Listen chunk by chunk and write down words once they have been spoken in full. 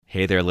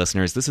Hey there,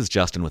 listeners. This is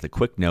Justin with a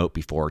quick note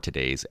before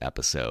today's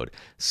episode.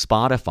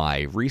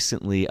 Spotify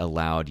recently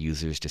allowed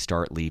users to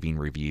start leaving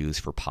reviews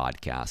for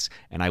podcasts,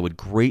 and I would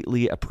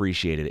greatly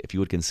appreciate it if you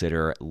would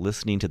consider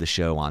listening to the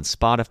show on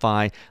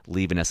Spotify,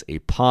 leaving us a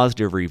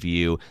positive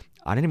review.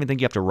 I don't even think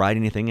you have to write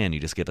anything in.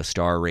 You just give a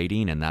star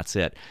rating, and that's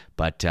it.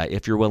 But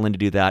if you're willing to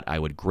do that, I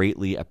would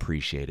greatly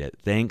appreciate it.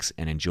 Thanks,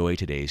 and enjoy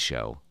today's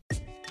show.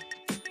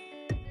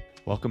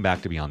 Welcome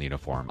back to Beyond the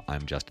Uniform.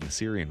 I'm Justin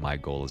Nassiri, and my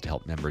goal is to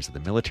help members of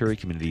the military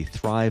community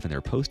thrive in their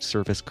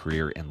post-service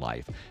career in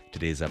life.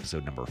 Today's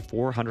episode number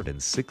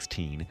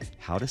 416,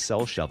 How to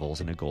Sell Shovels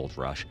in a Gold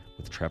Rush,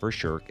 with Trevor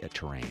Shirk at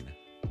Terrain.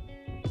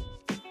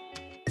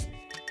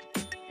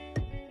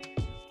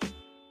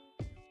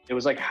 It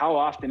was like, how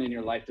often in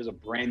your life does a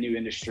brand new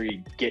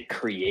industry get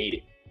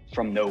created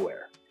from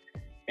nowhere?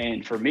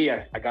 And for me,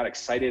 I got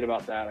excited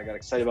about that. I got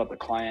excited about the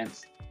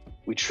clients.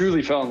 We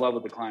truly fell in love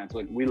with the clients.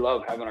 Like, we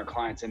love having our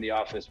clients in the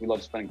office. We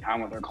love spending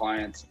time with our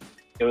clients.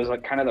 It was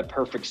like kind of the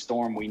perfect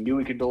storm. We knew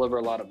we could deliver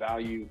a lot of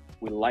value.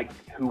 We liked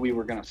who we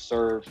were going to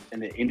serve,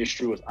 and the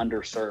industry was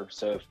underserved.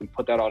 So if we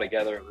put that all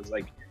together, it was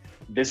like,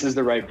 this is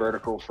the right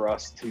vertical for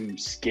us to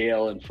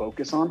scale and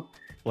focus on.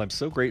 Well, I'm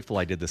so grateful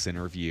I did this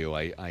interview.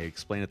 I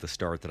explained at the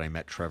start that I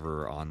met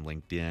Trevor on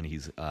LinkedIn.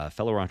 He's a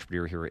fellow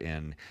entrepreneur here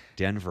in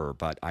Denver,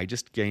 but I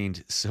just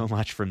gained so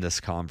much from this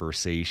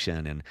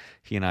conversation, and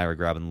he and I were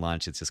grabbing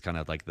lunch. It's just kind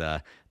of like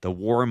the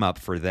warm up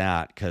for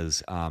that,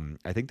 because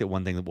I think that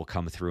one thing that will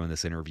come through in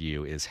this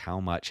interview is how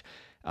much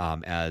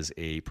as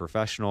a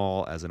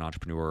professional, as an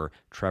entrepreneur,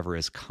 Trevor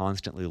is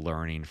constantly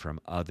learning from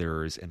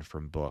others and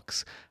from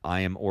books. I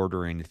am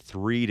ordering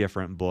 3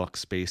 different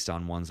books based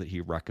on ones that he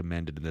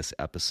recommended in this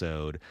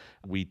episode.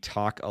 We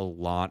talk a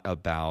lot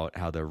about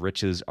how the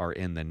riches are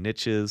in the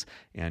niches,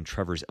 and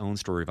Trevor's own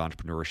story of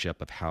entrepreneurship,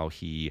 of how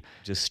he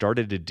just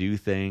started to do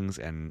things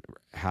and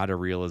had a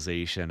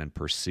realization and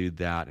pursued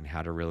that, and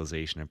had a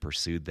realization and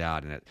pursued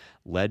that. And it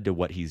led to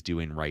what he's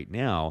doing right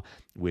now,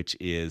 which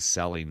is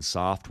selling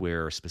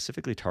software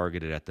specifically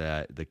targeted at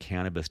the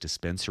cannabis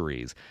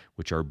dispensaries,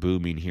 which are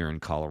booming here in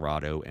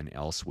Colorado and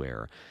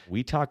elsewhere.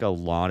 We talk a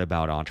lot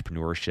about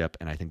entrepreneurship,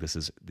 and I think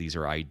these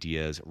are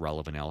ideas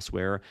relevant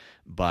elsewhere,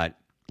 but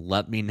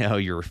let me know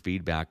your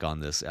feedback on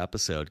this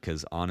episode,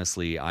 because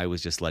honestly, I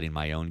was just letting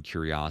my own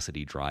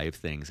curiosity drive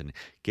things and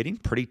getting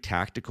pretty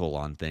tactical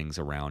on things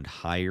around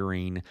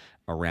hiring,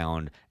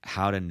 around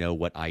how to know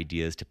what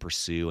ideas to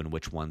pursue and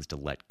which ones to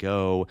let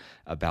go,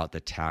 about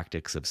the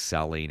tactics of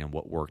selling and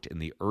what worked in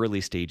the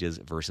early stages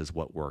versus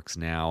what works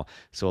now.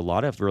 So a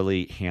lot of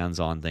really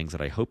hands-on things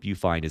that I hope you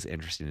find as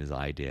interesting as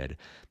I did.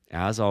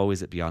 As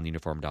always, at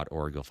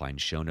beyondtheuniform.org, you'll find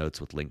show notes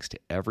with links to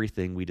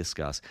everything we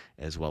discuss,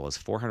 as well as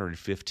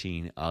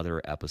 415 other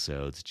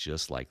episodes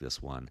just like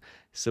this one.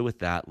 So with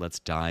that, let's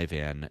dive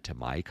in to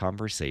my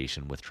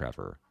conversation with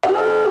Trevor.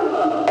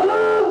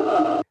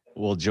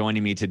 Well,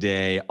 joining me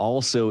today,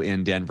 also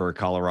in Denver,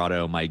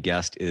 Colorado, my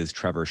guest is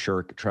Trevor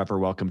Shirk. Trevor,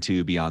 welcome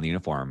to Beyond the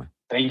Uniform.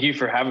 Thank you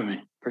for having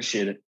me.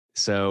 Appreciate it.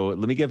 So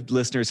let me give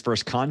listeners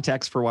first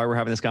context for why we're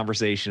having this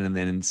conversation, and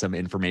then some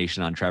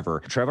information on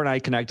Trevor. Trevor and I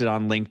connected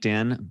on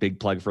LinkedIn, big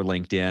plug for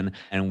LinkedIn,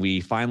 and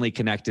we finally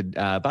connected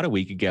about a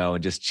week ago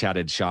and just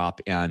chatted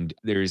shop. And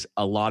there's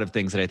a lot of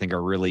things that I think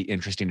are really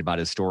interesting about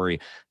his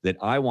story that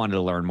I wanted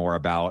to learn more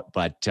about,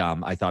 but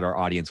I thought our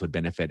audience would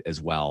benefit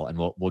as well. And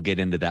we'll get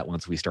into that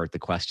once we start the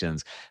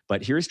questions.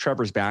 But here's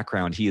Trevor's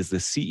background. He is the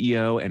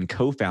CEO and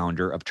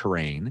co-founder of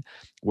Terrain,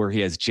 where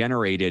he has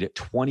generated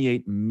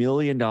 $28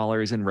 million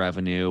in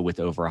revenue with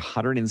over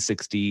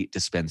 160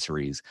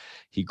 dispensaries.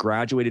 He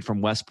graduated from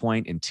West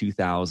Point in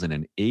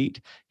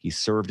 2008. He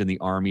served in the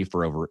Army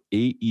for over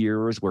 8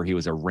 years, where he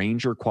was a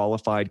Ranger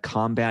qualified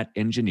combat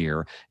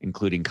engineer,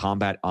 including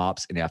combat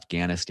ops in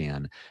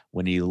Afghanistan.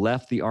 When he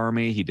left the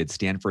Army, he did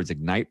Stanford's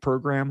Ignite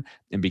program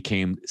and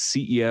became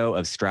CEO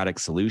of Stratix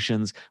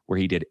Solutions, where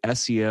he did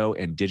SEO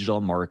and digital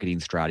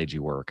marketing strategy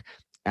work.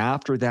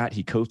 After that,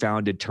 he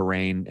co-founded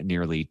Terrain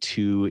nearly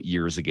 2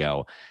 years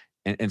ago.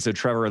 And so,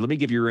 Trevor, let me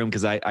give you room,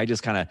 because I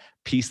just kind of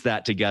pieced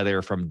that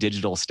together from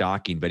digital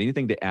stocking. But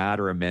anything to add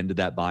or amend to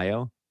that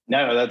bio?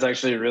 No, that's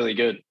actually really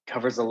good.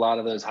 Covers a lot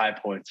of those high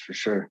points for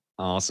sure.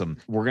 Awesome.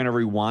 We're going to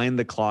rewind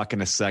the clock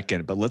in a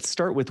second, but let's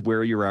start with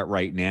where you're at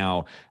right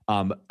now.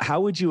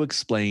 How would you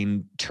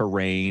explain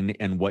Terrain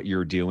and what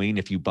you're doing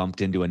if you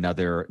bumped into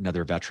another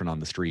veteran on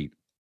the street?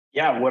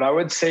 Yeah, what I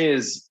would say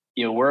is,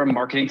 we're a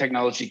marketing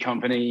technology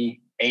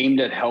company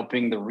aimed at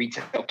helping the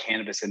retail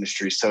cannabis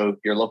industry. So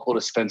your local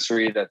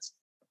dispensary that's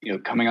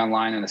coming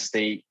online in a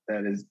state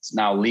that is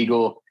now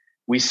legal,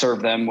 we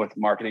serve them with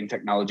marketing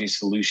technology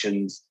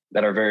solutions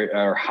that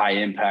are high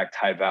impact,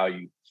 high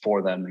value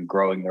for them and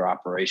growing their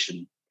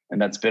operation.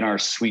 And that's been our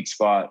sweet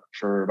spot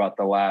for about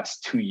the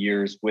last 2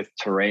 years with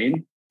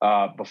Terrain.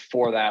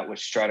 Before that, with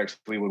Stratix,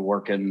 we would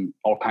work in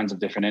all kinds of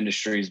different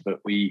industries, but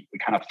we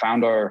kind of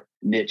found our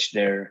niche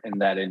there in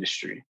that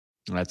industry.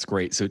 That's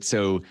great.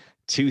 So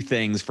 2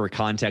 things for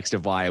context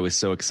of why I was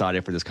so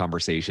excited for this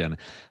conversation.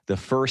 The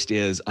first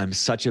is I'm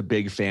such a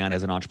big fan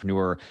as an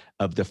entrepreneur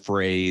of the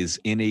phrase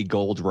 "in a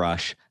gold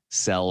rush,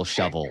 sell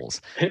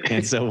shovels.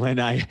 And so when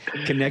I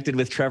connected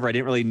with Trevor, I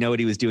didn't really know what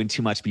he was doing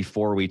too much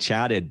before we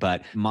chatted,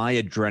 but my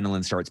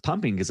adrenaline starts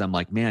pumping because I'm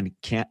like, man,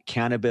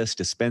 cannabis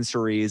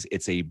dispensaries,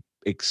 it's a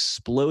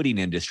exploding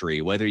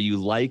industry, whether you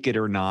like it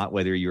or not,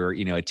 whether you're,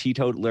 a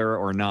teetotaler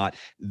or not,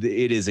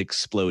 it is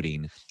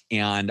exploding.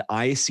 And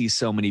I see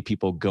so many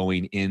people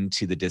going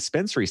into the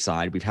dispensary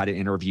side. We've had an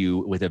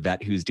interview with a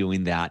vet who's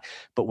doing that.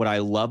 But what I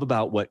love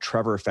about what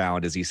Trevor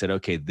found is he said,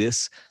 okay,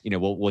 this,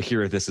 we'll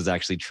hear if this is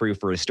actually true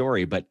for a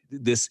story, but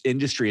this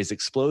industry is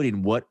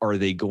exploding. What are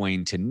they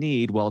going to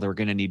need? Well, they're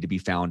going to need to be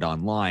found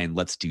online.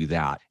 Let's do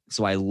that.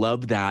 So I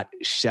love that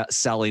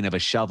selling of a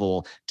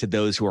shovel to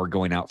those who are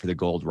going out for the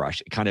gold rush.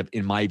 It kind of,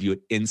 in my view,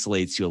 it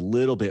insulates you a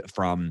little bit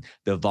from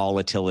the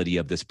volatility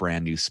of this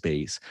brand new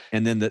space.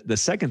 And then the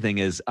second thing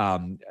is,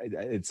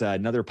 it's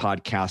another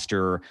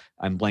podcaster,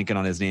 I'm blanking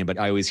on his name, but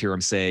I always hear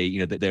him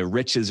say, that the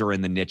riches are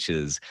in the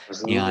niches.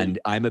 Absolutely. And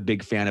I'm a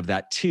big fan of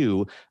that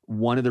too.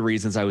 One of the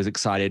reasons I was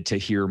excited to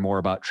hear more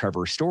about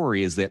Trevor's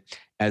story is that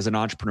as an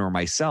entrepreneur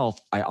myself,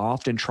 I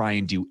often try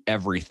and do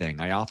everything.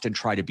 I often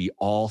try to be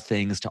all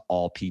things to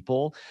all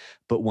people.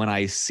 But when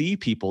I see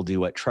people do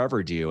what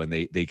Trevor do, and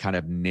they kind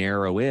of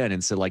narrow in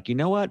and say, like, you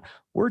know what,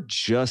 we're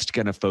just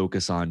going to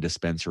focus on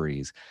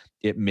dispensaries.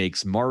 It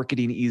makes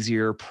marketing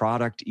easier,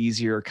 product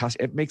easier,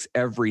 it makes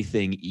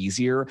everything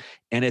easier.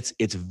 And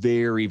it's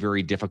very,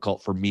 very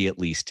difficult for me, at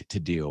least, to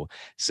do.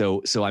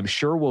 So I'm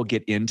sure we'll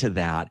get into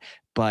that.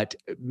 But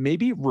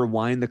maybe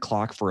rewind the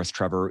clock for us,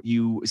 Trevor.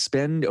 You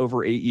spend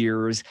over 8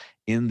 years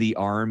in the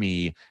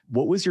Army.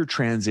 What was your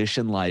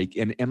transition like?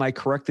 And am I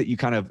correct that you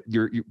kind of,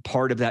 your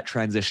part of that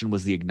transition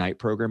was the Ignite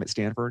program at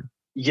Stanford?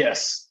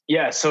 Yes.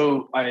 Yeah.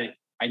 So I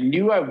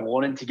knew I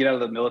wanted to get out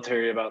of the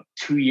military about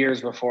 2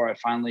 years before I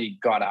finally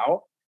got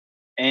out.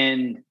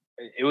 And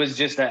it was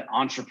just that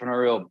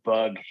entrepreneurial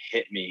bug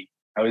hit me.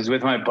 I was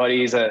with my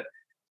buddies at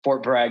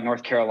Fort Bragg,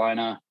 North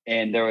Carolina,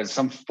 and there was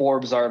some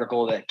Forbes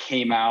article that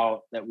came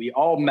out that we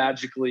all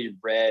magically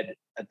read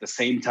at the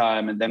same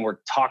time. And then we're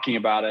talking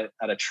about it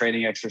at a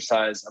training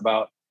exercise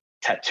about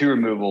tattoo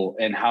removal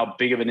and how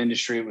big of an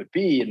industry it would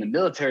be. And the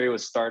military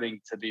was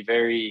starting to be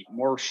very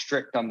more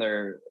strict on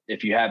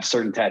if you have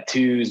certain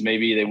tattoos,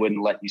 maybe they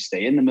wouldn't let you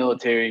stay in the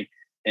military.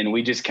 And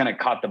we just kind of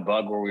caught the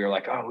bug where we were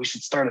like, oh, we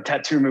should start a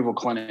tattoo removal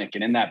clinic.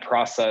 And in that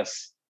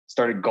process,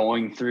 started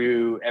going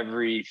through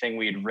everything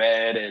we had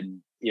read. And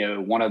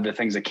one of the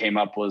things that came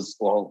up was,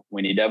 well,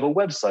 we need to have a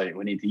website.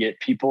 We need to get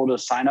people to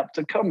sign up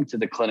to come to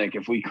the clinic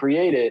if we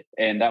create it.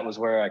 And that was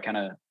where I kind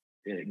of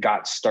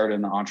got started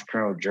in the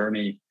entrepreneurial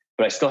journey,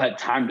 but I still had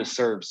time to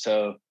serve.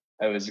 So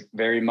I was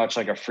very much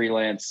like a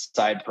freelance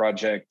side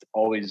project,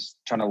 always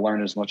trying to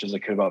learn as much as I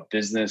could about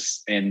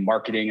business and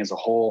marketing as a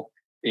whole,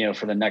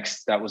 for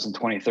that was in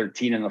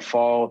 2013 in the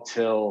fall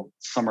till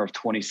summer of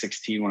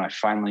 2016 when I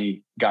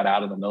finally got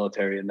out of the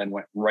military and then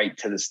went right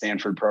to the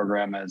Stanford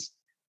program as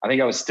I think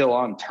I was still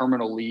on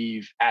terminal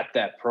leave at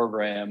that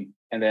program,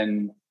 and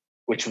then,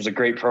 which was a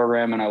great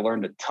program, and I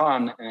learned a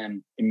ton,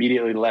 and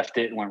immediately left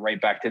it and went right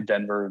back to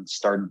Denver and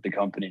started the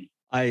company.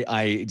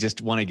 I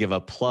just want to give a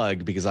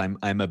plug because I'm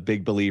a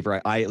big believer.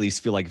 I at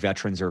least feel like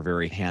veterans are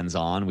very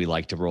hands-on. We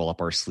like to roll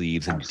up our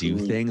sleeves and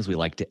Absolutely. Do things. We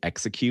like to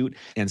execute.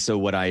 And so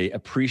what I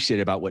appreciate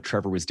about what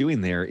Trevor was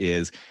doing there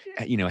is,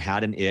 had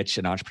an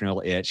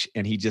entrepreneurial itch,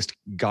 and he just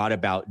got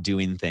about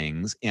doing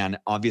things. And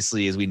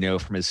obviously, as we know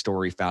from his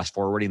story, fast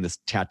forwarding, this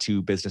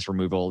tattoo business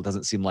removal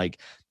doesn't seem like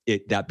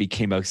that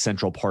became a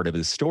central part of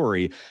his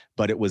story,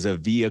 but it was a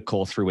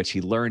vehicle through which he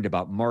learned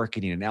about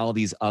marketing and all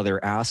these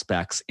other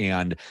aspects.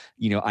 And,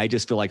 I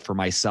just feel like for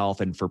myself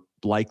and for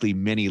likely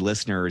many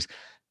listeners,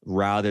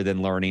 rather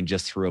than learning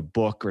just through a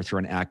book or through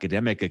an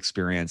academic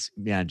experience,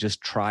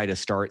 just try to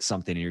start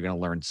something and you're going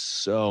to learn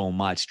so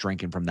much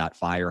drinking from that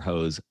fire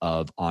hose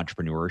of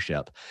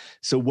entrepreneurship.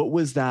 So what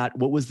was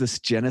this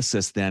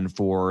genesis then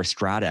for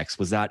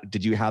StratX?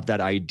 Did you have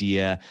that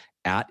idea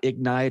at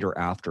Ignite or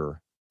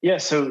after? Yeah.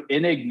 So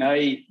in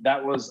Ignite,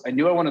 I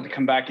knew I wanted to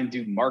come back and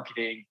do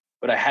marketing,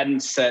 but I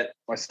hadn't set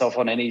myself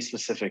on any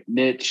specific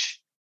niche.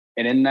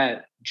 And in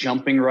that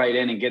jumping right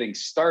in and getting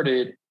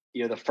started,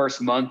 the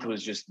first month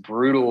was just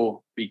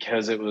brutal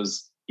because it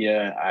was,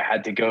 I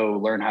had to go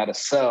learn how to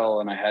sell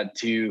and I had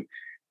to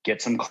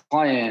get some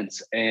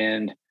clients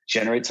and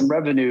generate some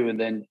revenue. And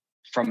then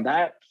from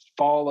that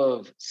fall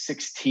of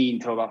 16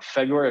 till about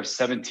February of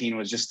 17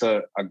 was just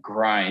a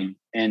grind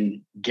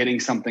and getting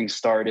something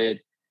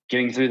started,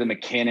 getting through the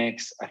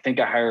mechanics. I think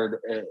I hired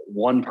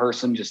one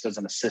person just as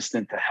an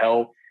assistant to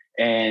help.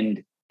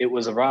 And it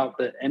was about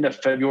the end of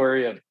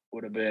February of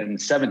would have been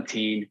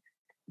 17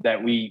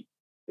 that we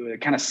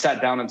kind of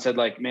sat down and said,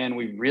 like, man,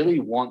 we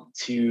really want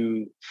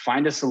to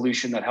find a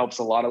solution that helps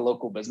a lot of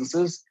local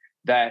businesses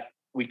that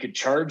we could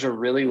charge a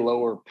really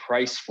lower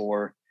price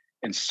for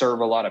and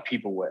serve a lot of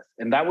people with.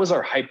 And that was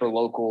our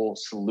hyper-local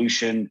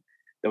solution.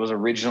 That was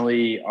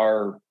originally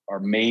our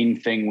main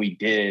thing we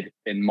did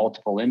in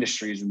multiple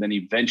industries, and then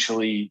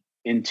eventually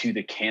into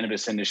the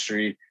cannabis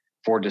industry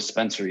for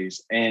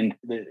dispensaries. And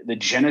the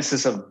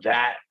genesis of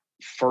that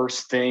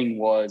first thing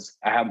was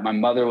my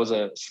mother was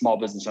a small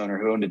business owner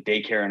who owned a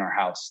daycare in our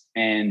house.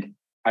 And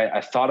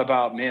I thought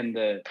about, man,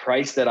 the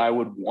price that I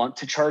would want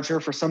to charge her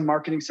for some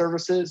marketing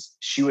services,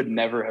 she would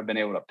never have been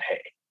able to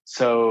pay.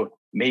 So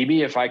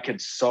maybe if I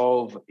could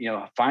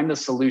find a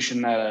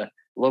solution that a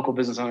local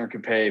business owner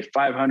could pay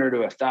 $500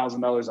 to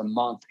 $1,000 a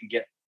month and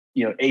get,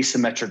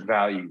 asymmetric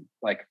value,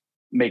 like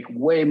make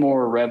way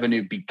more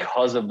revenue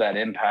because of that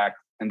impact.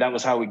 And that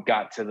was how we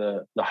got to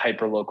the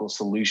hyper-local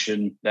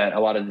solution that a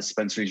lot of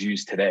dispensaries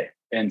use today.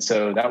 And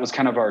so that was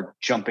kind of our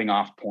jumping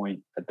off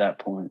point at that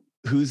point.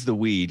 Who's the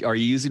we? Are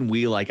you using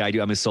we like I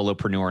do? I'm a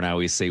solopreneur and I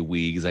always say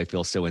we because I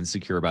feel so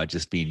insecure about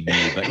just being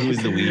me. But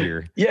who's the we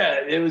here?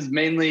 Yeah, it was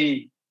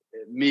mainly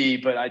me,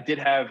 but I did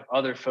have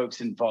other folks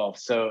involved.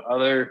 So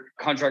other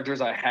contractors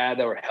I had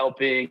that were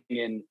helping.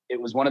 And it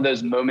was one of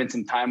those moments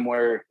in time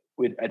where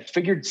I'd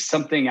figured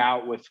something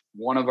out with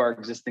one of our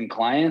existing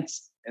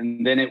clients.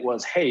 And then it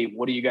was, hey,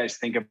 what do you guys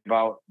think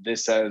about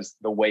this as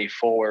the way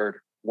forward?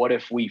 What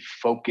if we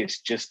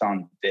focus just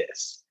on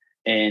this?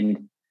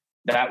 And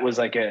that was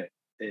like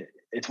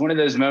it's one of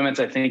those moments,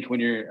 I think, when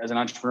you're as an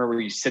entrepreneur where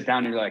you sit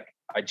down and you're like,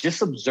 I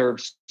just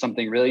observed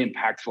something really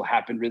impactful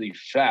happen really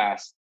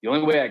fast. The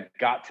only way I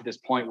got to this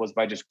point was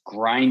by just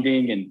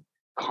grinding and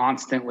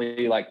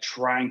constantly like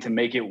trying to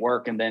make it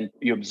work. And then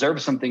you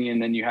observe something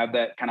and then you have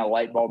that kind of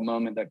light bulb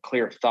moment, that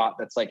clear thought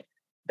that's like,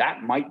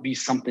 that might be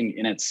something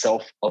in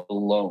itself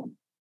alone.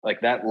 Like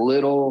that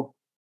little,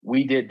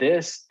 we did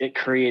this, it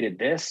created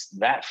this,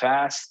 that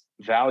fast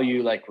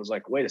value, like was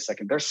like, wait a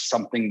second, there's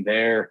something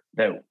there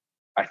that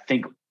I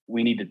think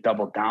we need to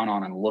double down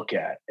on and look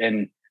at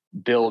and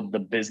build the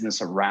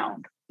business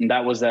around. And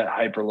that was that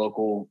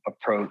hyper-local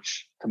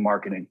approach to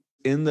marketing.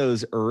 In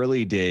those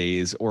early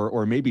days,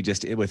 or maybe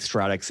just with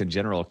StratX in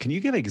general, can you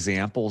give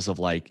examples of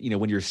like,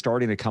 when you're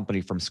starting a company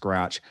from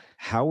scratch,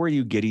 how are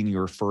you getting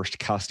your first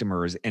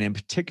customers? And in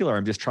particular,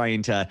 I'm just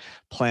trying to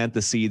plant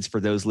the seeds for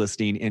those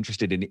listening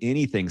interested in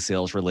anything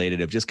sales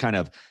related of just kind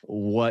of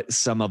what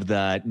some of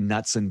the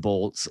nuts and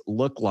bolts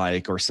look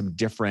like, or some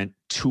different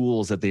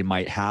tools that they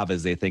might have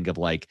as they think of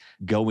like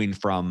going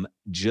from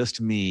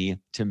just me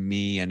to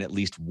me and at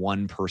least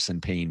one person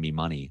paying me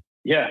money.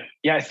 Yeah.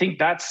 I think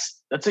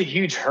that's a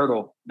huge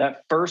hurdle.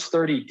 That first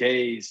 30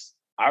 days,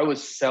 I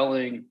was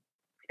selling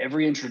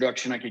every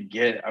introduction I could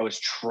get. I was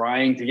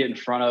trying to get in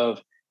front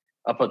of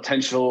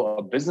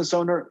a business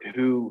owner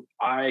who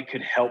I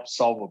could help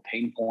solve a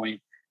pain point.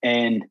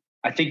 And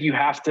I think you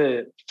have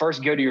to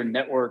first go to your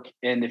network.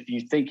 And if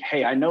you think,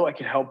 hey, I know I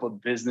could help a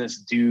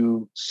business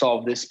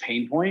solve this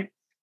pain point,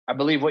 I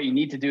believe what you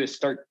need to do is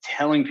start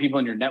telling people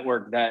in your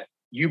network that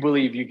you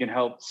believe you can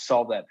help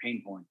solve that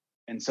pain point.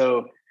 And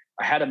so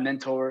I had a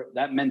mentor.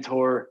 That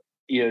mentor,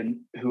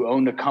 who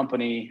owned a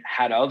company,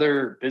 had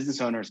other business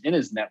owners in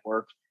his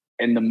network.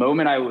 And the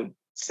moment I would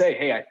say,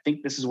 hey, I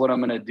think this is what I'm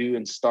going to do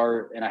and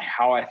start, and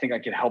how I think I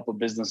could help a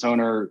business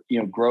owner,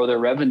 grow their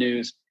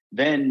revenues.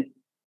 Then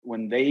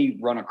when they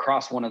run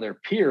across one of their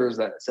peers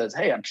that says,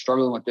 hey, I'm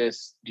struggling with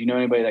this, do you know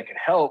anybody that could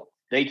help?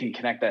 They can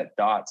connect that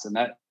dots. And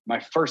that my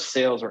first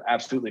sales are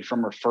absolutely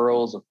from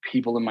referrals of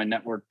people in my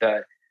network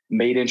that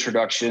made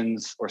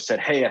introductions or said,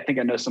 hey, I think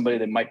I know somebody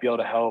that might be able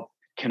to help.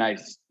 Can I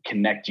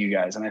connect you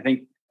guys? And I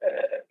think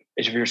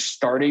if you're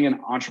starting an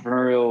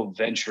entrepreneurial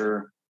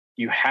venture,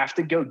 you have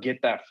to go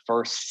get that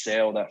first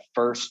sale, that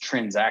first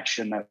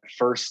transaction, that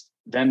first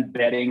them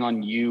betting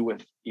on you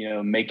with,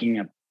 making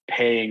a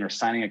paying or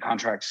signing a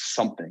contract,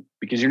 something,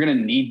 because you're going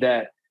to need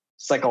that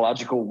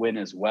psychological win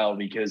as well.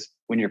 Because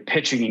when you're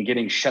pitching and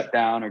getting shut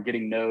down or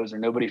getting no's or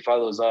nobody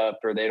follows up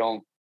or they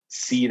don't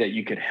see that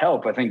you could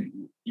help, I think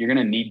you're going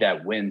to need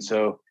that win.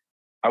 So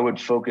I would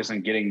focus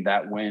on getting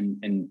that win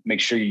and make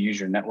sure you use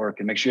your network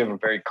and make sure you have a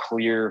very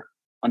clear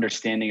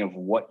understanding of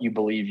what you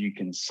believe you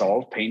can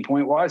solve pain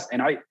point wise.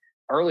 And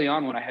early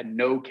on, when I had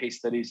no case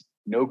studies,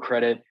 no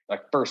credit,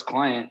 like first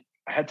client,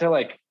 I had to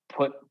like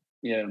put,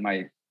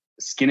 my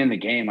skin in the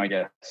game, I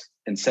guess,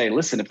 and say,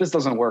 listen, if this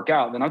doesn't work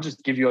out, then I'll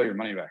just give you all your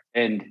money back.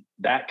 And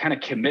that kind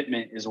of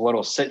commitment is what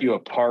will set you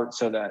apart,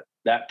 so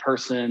that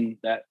person,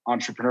 that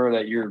entrepreneur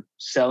that you're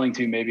selling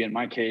to, maybe in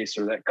my case,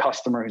 or that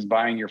customer who's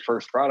buying your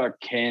first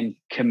product, can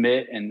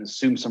commit and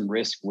assume some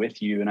risk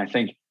with you. And I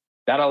think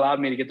that allowed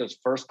me to get those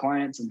first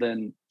clients. And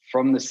then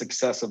from the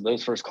success of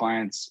those first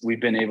clients,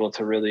 we've been able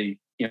to really,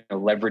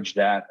 leverage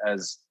that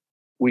as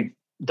we've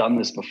done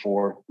this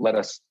before. Let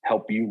us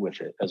help you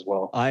with it as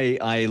well.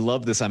 I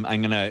love this. I'm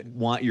going to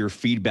want your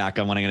feedback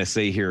on what I'm going to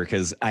say here,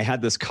 because I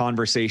had this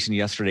conversation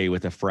yesterday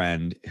with a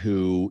friend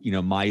who,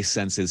 my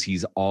sense is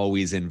he's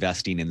always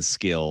investing in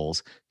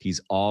skills.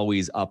 He's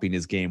always upping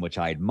his game, which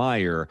I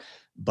admire,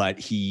 but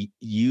he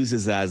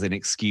uses that as an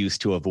excuse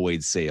to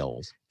avoid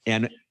sales.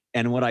 And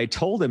what I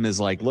told him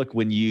is like, look,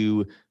 when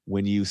you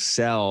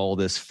sell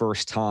this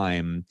first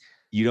time,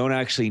 you don't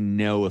actually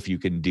know if you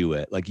can do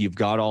it. Like, you've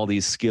got all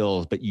these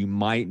skills, but you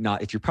might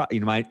not, if you're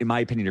in my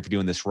opinion, if you're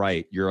doing this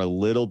right, you're a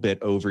little bit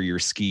over your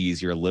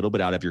skis. You're a little bit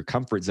out of your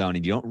comfort zone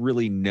and you don't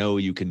really know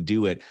you can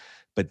do it,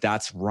 but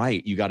that's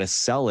right. You got to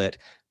sell it.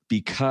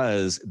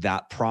 because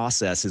that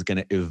process is going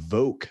to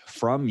evoke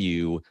from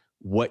you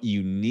what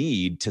you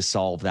need to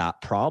solve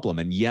that problem.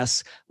 And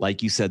yes,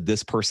 like you said,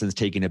 this person's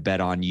taking a bet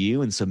on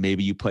you. And so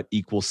maybe you put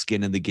equal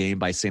skin in the game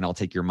by saying, I'll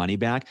take your money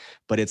back.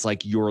 But it's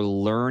like you're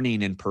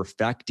learning and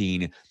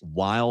perfecting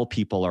while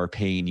people are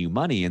paying you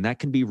money. And that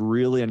can be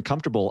really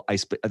uncomfortable. I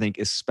think,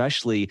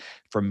 especially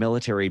from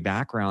military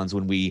backgrounds,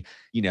 when we,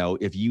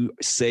 if you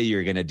say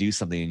you're going to do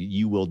something,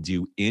 you will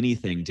do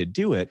anything to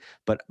do it.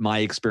 But my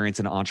experience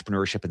in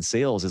entrepreneurship and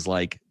sales is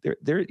like,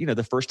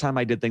 the first time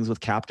I did things with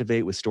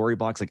Captivate, with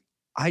Storybox, like,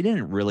 I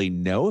didn't really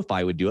know if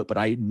I would do it, but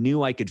I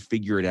knew I could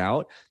figure it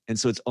out. And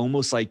so it's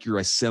almost like you're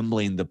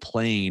assembling the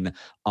plane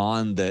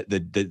on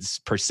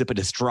the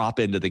precipitous drop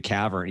into the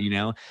cavern,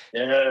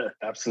 Yeah,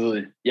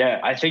 absolutely.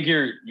 Yeah, I think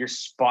you're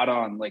spot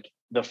on. Like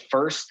the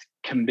first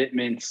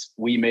commitments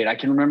we made, I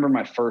can remember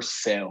my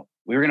first sale.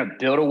 We were going to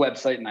build a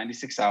website in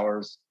 96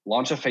 hours,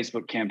 launch a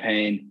Facebook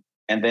campaign,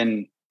 and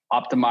then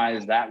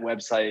optimize that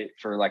website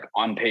for like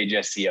on-page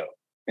SEO.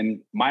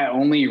 And my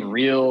only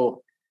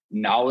real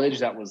knowledge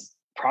that was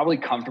probably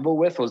comfortable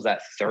with was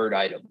that third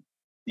item.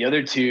 The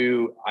other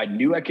two, I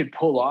knew I could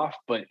pull off,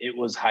 but it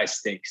was high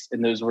stakes.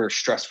 And those were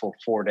stressful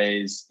 4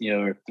 days,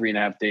 or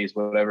 3.5 days,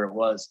 whatever it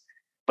was.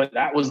 But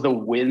that was the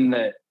win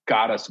that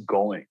got us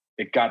going.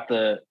 It got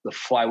the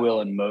flywheel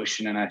in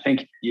motion. And I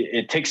think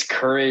it takes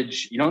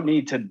courage. You don't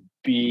need to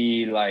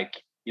be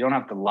like, you don't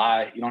have to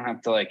lie. You don't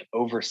have to like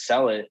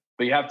oversell it,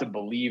 but you have to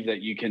believe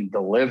that you can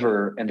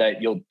deliver and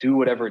that you'll do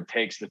whatever it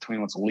takes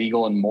between what's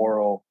legal and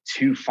moral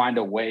to find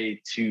a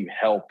way to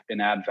help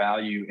and add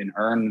value and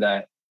earn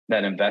that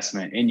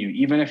investment in you,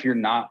 even if you're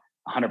not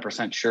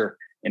 100% sure.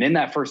 And in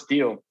that first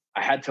deal,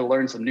 I had to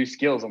learn some new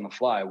skills on the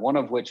fly. One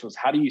of which was,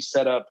 how do you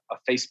set up a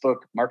Facebook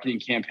marketing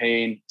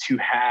campaign to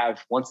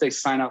have, once they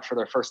sign up for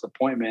their first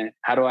appointment,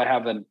 how do I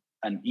have an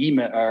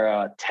email or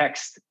a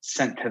text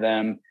sent to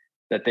them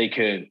that they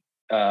could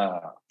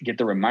get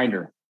the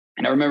reminder?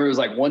 And I remember it was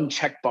like one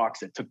checkbox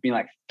that took me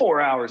like 4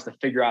 hours to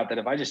figure out that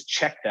if I just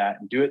check that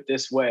and do it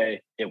this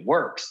way, it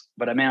works.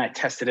 But I mean, I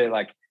tested it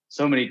like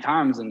so many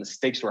times and the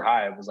stakes were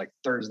high. It was like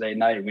Thursday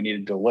night. We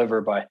needed to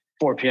deliver by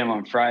 4 p.m.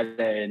 on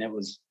Friday, and it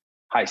was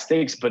high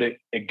stakes, but it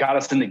got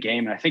us in the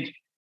game. And I think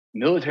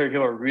military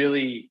people are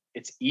really,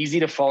 it's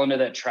easy to fall into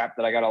that trap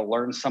that I got to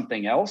learn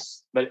something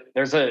else. But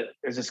there's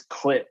this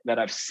clip that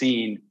I've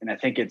seen, and I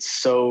think it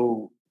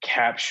so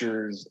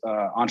captures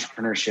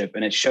entrepreneurship.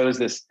 And it shows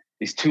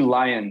these two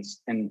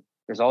lions, and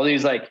there's all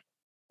these like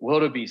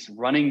wildebeest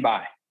running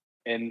by.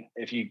 And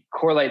if you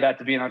correlate that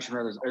to being an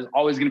entrepreneur, there's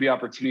always going to be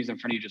opportunities in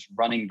front of you just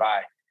running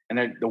by.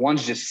 And the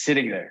one's just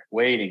sitting there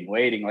waiting,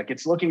 like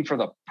it's looking for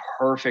the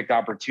perfect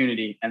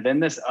opportunity. And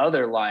then this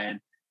other lion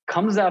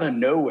comes out of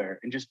nowhere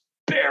and just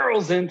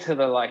barrels into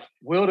the like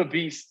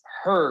wildebeest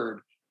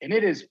herd. And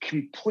it is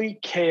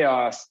complete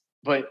chaos,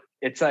 but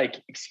it's like,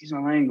 excuse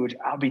my language,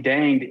 I'll be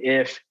danged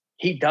if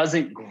he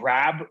doesn't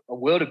grab a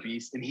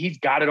wildebeest and he's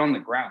got it on the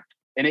ground.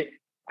 And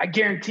I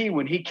guarantee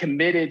when he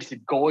committed to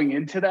going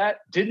into that,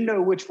 didn't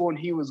know which one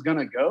he was going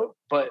to go,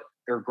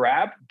 or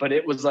grab, but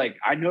it was like,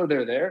 I know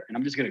they're there and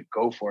I'm just going to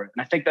go for it.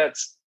 And I think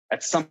that's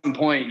at some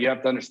point you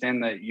have to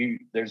understand that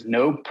there's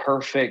no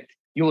perfect,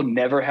 you will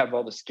never have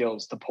all the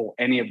skills to pull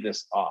any of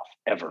this off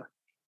ever.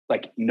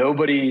 Like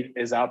nobody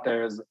is out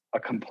there as a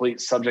complete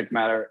subject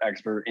matter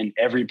expert in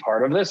every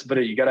part of this, but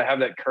you got to have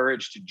that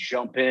courage to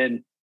jump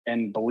in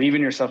and believe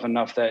in yourself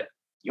enough that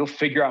you'll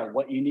figure out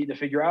what you need to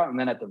figure out. And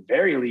then at the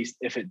very least,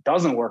 if it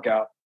doesn't work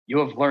out,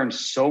 you'll have learned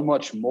so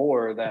much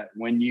more that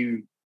when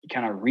you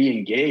kind of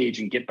re-engage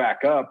and get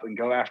back up and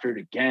go after it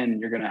again,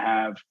 you're going to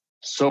have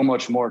so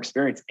much more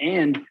experience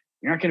and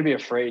you're not going to be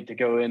afraid to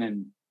go in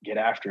and get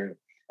after it.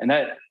 And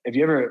that, if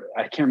you ever,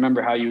 I can't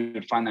remember how you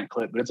would find that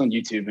clip, but it's on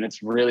YouTube and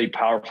it's really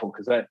powerful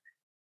because that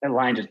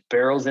lion just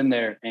barrels in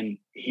there and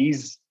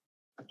he's,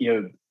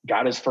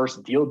 got his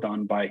first deal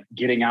done by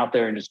getting out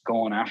there and just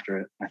going after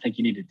it. I think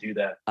you need to do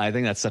that. I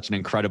think that's such an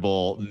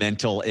incredible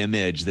mental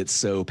image that's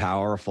so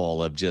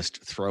powerful of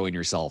just throwing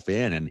yourself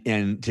in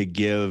and to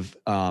give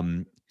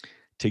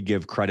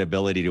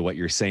credibility to what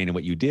you're saying and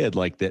what you did,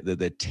 like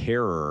the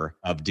terror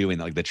of doing,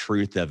 like the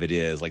truth of it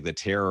is like the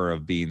terror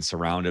of being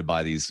surrounded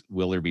by these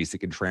wildebeest that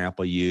can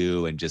trample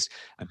you. And just,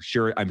 I'm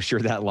sure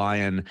that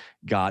lion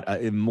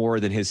got more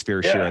than his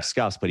fair share of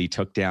scuffs, but he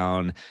took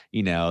down,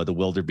 the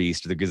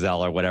wildebeest or the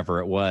gazelle or whatever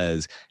it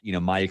was.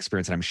 My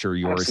experience, and I'm sure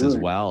yours as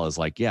well, is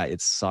like, yeah,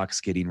 it sucks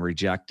getting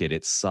rejected.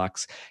 It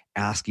sucks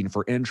asking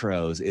for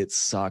intros. It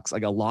sucks.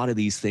 Like a lot of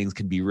these things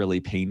can be really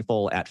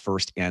painful at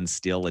first and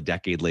still a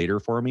decade later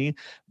for me.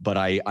 But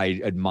I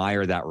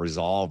admire that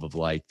resolve of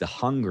like the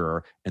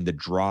hunger and the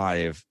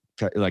drive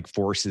to, like,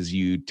 forces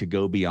you to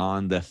go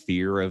beyond the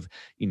fear of,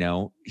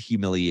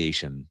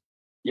 humiliation.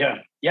 Yeah.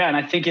 Yeah. And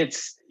I think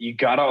you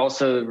got to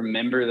also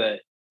remember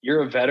that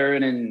you're a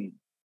veteran and,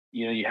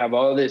 you have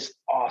all this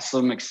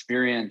awesome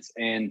experience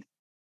and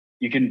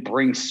you can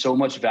bring so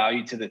much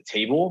value to the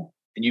table.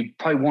 And you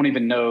probably won't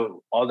even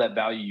know all that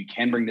value you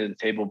can bring to the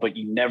table, but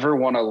you never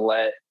want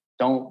to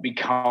don't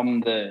become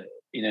the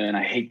and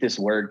I hate this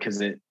word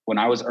because when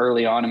I was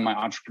early on in my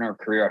entrepreneur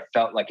career, I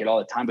felt like it all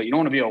the time, but you don't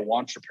want to be a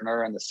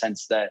entrepreneur in the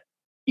sense that,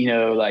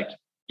 like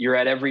you're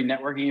at every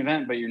networking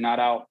event, but you're not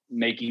out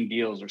making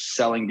deals or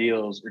selling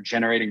deals or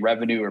generating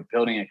revenue or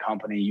building a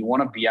company. You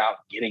want to be out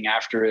getting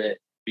after it,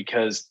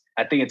 because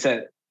I think it's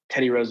a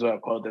Teddy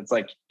Roosevelt quote that's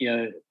like,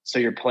 so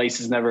your place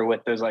is never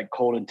with those like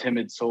cold and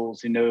timid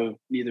souls who know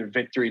neither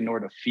victory nor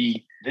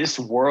defeat. This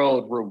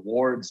world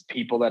rewards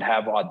people that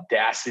have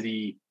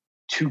audacity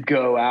to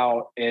go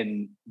out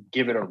and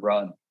give it a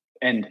run.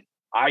 And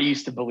I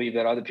used to believe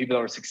that other people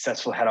that were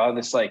successful had all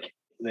this, like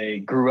they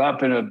grew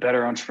up in a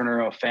better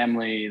entrepreneurial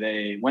family,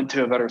 they went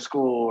to a better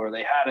school, or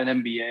they had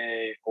an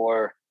MBA,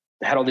 or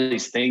they had all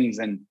these things.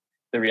 And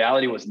the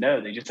reality was no,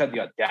 they just had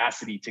the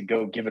audacity to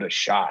go give it a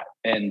shot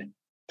and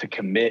to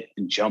commit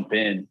and jump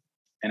in.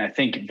 And I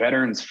think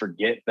veterans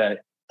forget that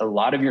a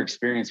lot of your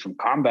experience from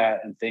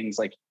combat and things,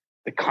 like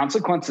the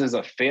consequences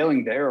of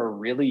failing there are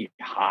really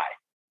high.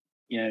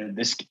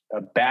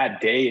 A bad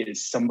day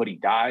is somebody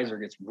dies or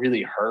gets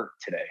really hurt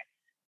today.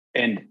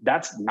 And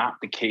that's not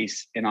the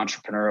case in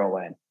entrepreneurial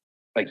land.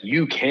 Like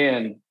you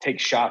can take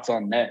shots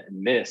on net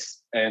and miss,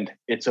 and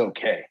it's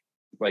okay.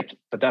 But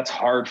that's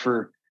hard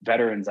for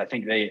veterans. I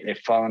think they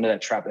fall into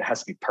that trap. It has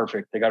to be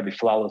perfect. They got to be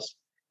flawless.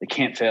 They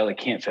can't fail. They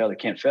can't fail. They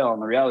can't fail.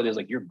 And the reality is,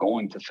 like, you're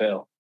going to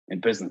fail in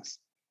business.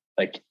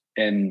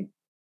 And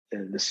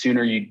the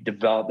sooner you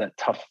develop that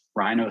tough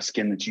rhino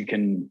skin that you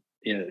can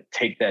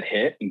take that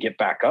hit and get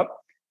back up,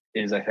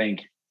 is, I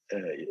think,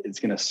 it's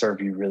going to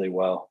serve you really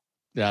well.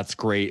 That's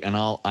great. And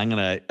I'm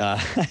going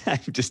to,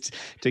 just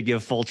to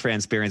give full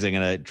transparency, I'm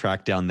going to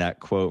track down that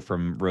quote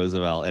from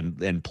Roosevelt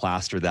and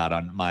plaster that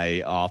on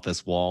my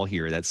office wall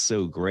here. That's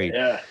so great.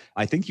 Yeah.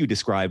 I think you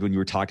described when you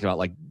were talking about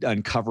like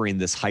uncovering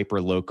this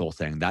hyper local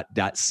thing,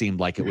 that seemed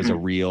like it was a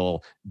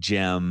real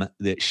gem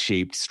that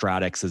shaped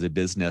StratX as a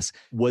business.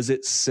 Was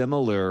it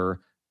similar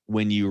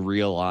when you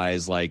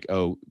realized like,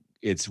 oh,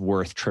 it's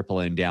worth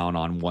tripling down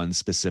on one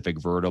specific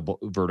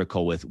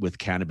vertical with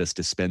cannabis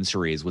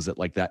dispensaries? Was it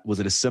like that? Was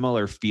it a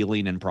similar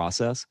feeling and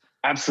process?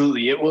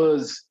 Absolutely. It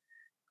was.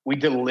 We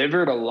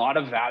delivered a lot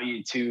of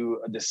value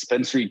to a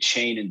dispensary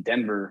chain in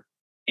Denver.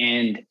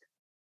 And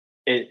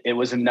it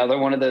was another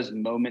one of those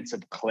moments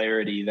of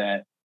clarity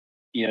that,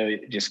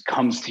 it just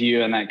comes to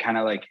you. And that kind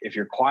of like, if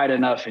you're quiet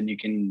enough and you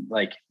can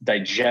like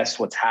digest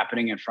what's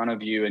happening in front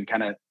of you and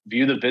kind of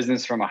view the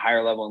business from a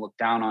higher level and look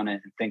down on it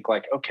and think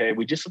like, okay,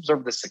 we just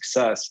observed the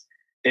success.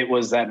 It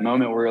was that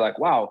moment where we're like,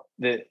 wow,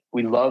 that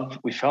we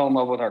fell in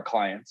love with our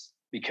clients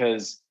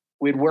because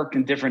we'd worked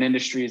in different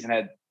industries and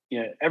had,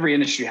 every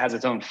industry has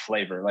its own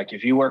flavor. Like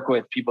if you work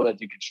with people that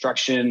do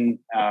construction,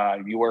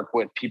 you work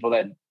with people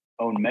that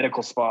own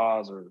medical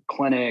spas or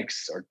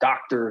clinics or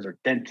doctors or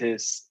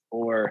dentists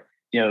or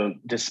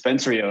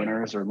dispensary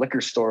owners or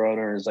liquor store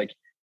owners. Like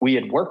we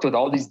had worked with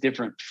all these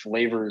different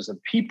flavors of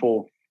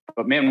people,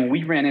 but man, when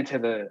we ran into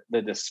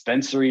the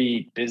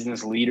dispensary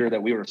business leader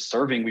that we were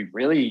serving, we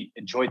really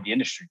enjoyed the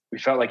industry. We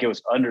felt like it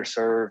was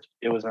underserved.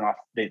 It was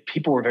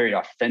people were very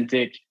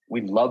authentic.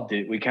 We loved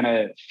it. We kind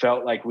of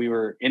felt like we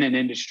were in an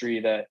industry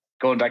that,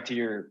 going back to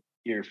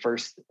your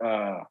first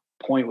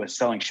point with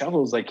selling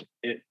shovels, like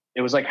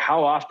it was like,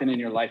 how often in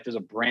your life does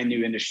a brand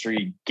new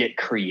industry get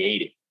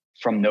created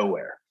from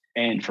nowhere?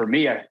 And for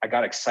me, I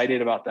got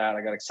excited about that.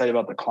 I got excited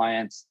about the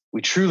clients.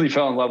 We truly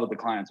fell in love with the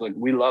clients. Like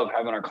we love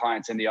having our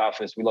clients in the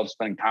office. We love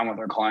spending time with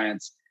our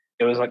clients.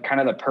 It was like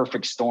kind of the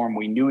perfect storm.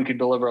 We knew we could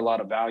deliver a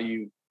lot of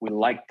value. We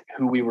liked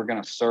who we were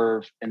going to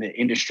serve, and the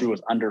industry was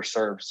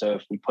underserved. So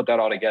if we put that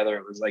all together,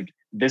 it was like,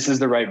 this is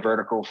the right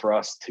vertical for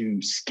us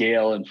to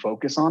scale and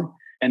focus on.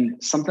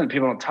 And something that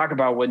people don't talk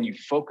about, when you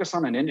focus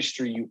on an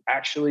industry,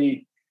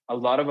 a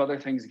lot of other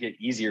things get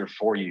easier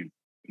for you.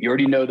 You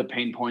already know the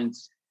pain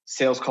points.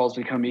 Sales calls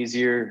become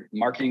easier,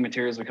 marketing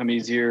materials become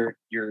easier,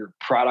 your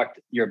product,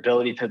 your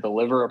ability to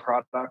deliver a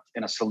product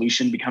and a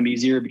solution become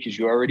easier because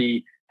you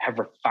already have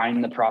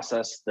refined the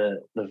process. The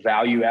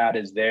value add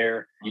is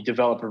there. You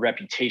develop a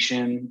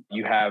reputation.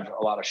 You have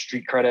a lot of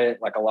street credit,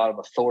 like a lot of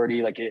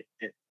authority. Like it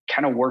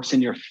kind of works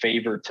in your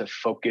favor to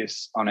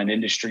focus on an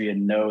industry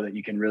and know that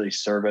you can really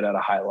serve it at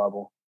a high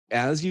level.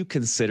 As you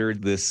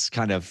considered this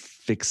kind of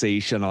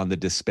fixation on the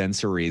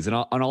dispensaries, and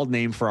I'll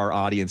name for our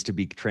audience to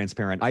be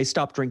transparent, I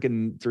stopped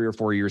drinking 3 or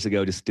 4 years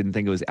ago, just didn't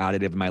think it was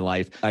additive in my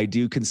life. I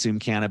do consume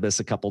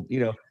cannabis a couple,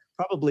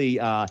 probably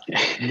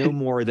no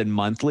more than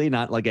monthly,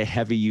 not like a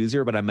heavy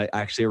user, but I'm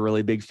actually a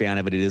really big fan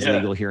of it. It is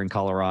legal here in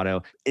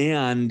Colorado.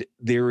 And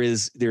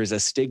there's a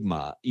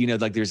stigma,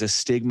 there's a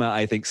stigma,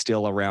 I think,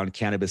 still around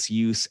cannabis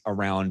use,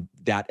 around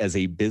that as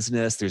a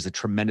business. There's a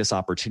tremendous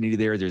opportunity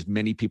there. There's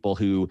many people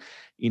who,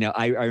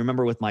 I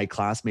remember with my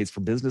classmates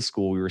from business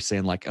school, we were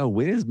saying like, oh,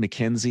 when is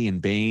McKinsey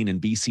and Bain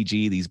and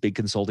BCG, these big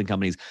consulting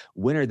companies,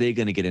 when are they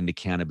going to get into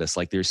cannabis?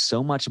 Like there's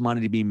so much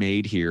money to be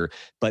made here,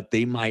 but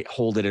they might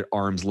hold it at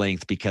arm's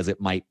length because it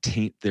might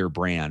taint their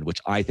brand,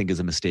 which I think is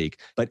a mistake.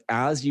 But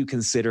as you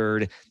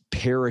considered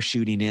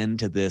parachuting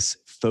into this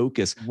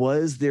focus.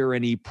 Was there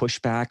any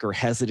pushback or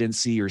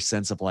hesitancy or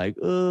sense of like,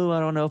 oh, I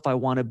don't know if I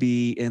want to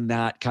be in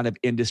that kind of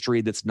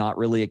industry that's not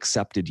really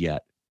accepted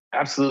yet?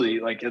 Absolutely.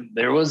 Like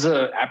there was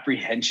a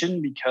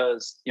apprehension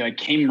because, I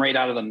came right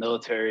out of the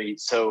military.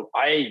 So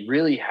I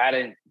really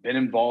hadn't been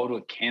involved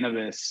with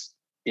cannabis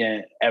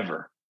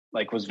ever.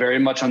 Like was very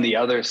much on the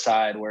other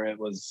side where it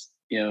was,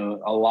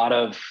 a lot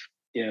of,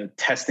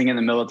 testing in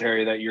the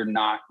military that you're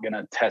not going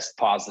to test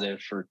positive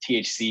for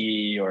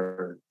THC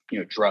or,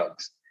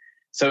 drugs.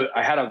 So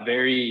I had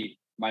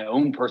my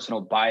own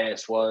personal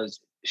bias was,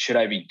 should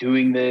I be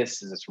doing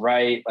this? Is this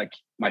right? Like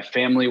my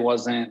family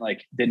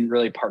didn't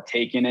really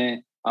partake in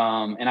it.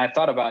 And I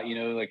thought about,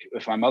 like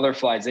if my mother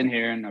flies in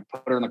here and I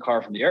put her in the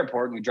car from the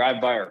airport and we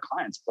drive by our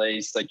client's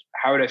place, like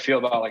how would I feel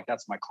about like,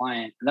 that's my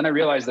client? And then I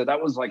realized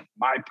that was like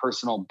my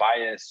personal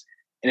bias.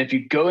 And if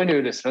you go into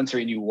a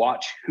dispensary and you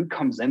watch who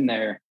comes in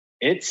there,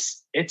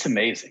 it's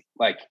amazing.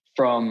 Like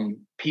from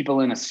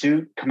people in a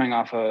suit coming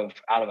out of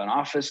an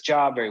office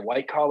job, very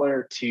white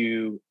collar,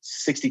 to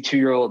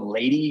 62-year-old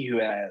lady who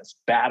has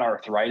bad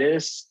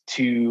arthritis,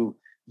 to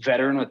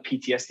veteran with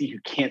PTSD who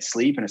can't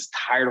sleep and is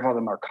tired of all the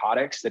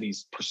narcotics that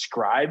he's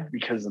prescribed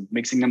because of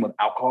mixing them with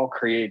alcohol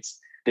creates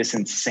this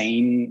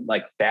insane,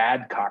 like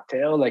bad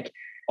cocktail. Like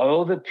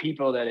all the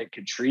people that it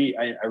could treat,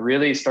 I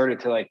really started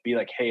to like be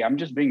like, hey, I'm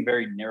just being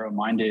very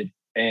narrow-minded.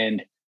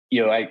 And,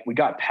 we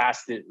got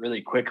past it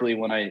really quickly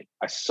when I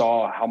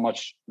saw how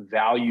much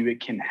value it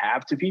can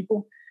have to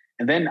people.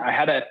 And then I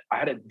had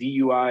a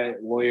DUI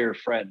lawyer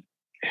friend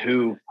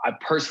who I've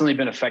personally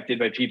been affected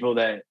by people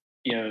that,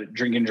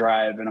 drink and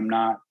drive. And I'm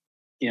not,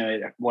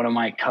 one of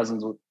my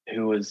cousins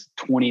who was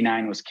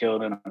 29 was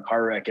killed in a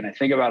car wreck. And I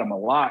think about him a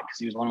lot because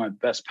he was one of my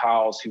best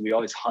pals who we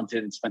always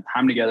hunted and spent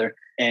time together.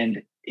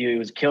 And he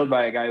was killed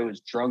by a guy who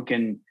was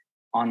drunken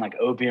on like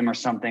opium or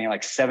something at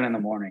like 7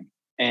 a.m.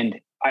 And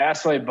I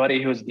asked my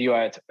buddy who was a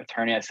DUI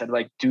attorney, I said,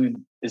 like,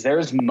 dude, is there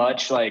as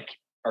much like,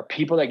 are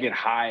people that get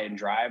high and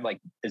drive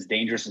like as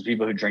dangerous as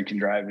people who drink and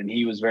drive? And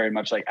he was very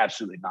much like,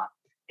 absolutely not.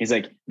 He's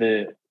like,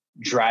 the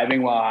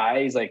driving while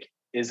high, he's like,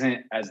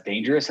 isn't as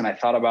dangerous. And I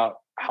thought about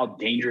how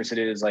dangerous it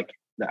is, like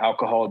the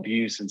alcohol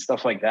abuse and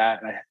stuff like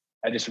that. And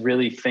I just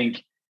really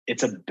think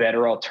it's a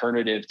better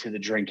alternative to the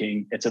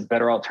drinking. It's a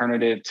better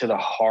alternative to the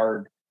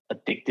hard,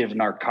 addictive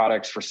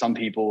narcotics for some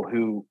people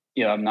who,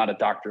 I'm not a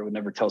doctor, would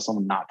never tell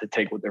someone not to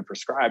take what they're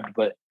prescribed.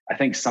 But I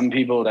think some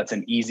people, that's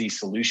an easy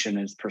solution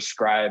is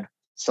prescribe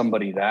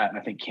somebody that. And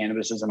I think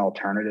cannabis is an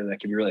alternative that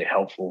can be really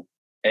helpful.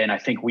 And I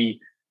think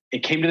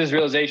it came to this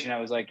realization. I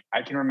was like,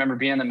 I can remember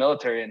being in the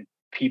military and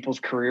people's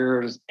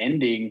careers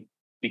ending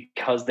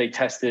because they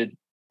tested,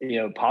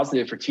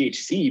 positive for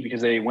THC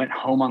because they went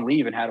home on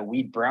leave and had a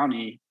weed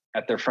brownie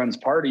at their friend's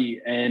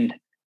party. And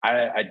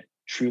I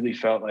truly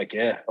felt like,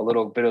 a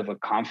little bit of a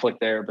conflict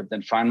there. But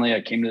then finally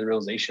I came to the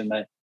realization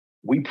that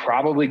we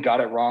probably got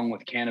it wrong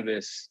with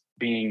cannabis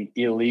being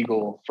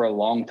illegal for a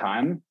long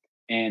time.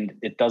 And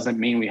it doesn't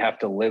mean we have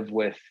to live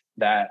with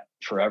that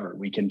forever.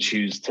 We can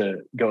choose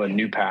to go a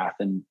new path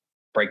and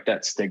break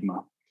that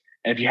stigma.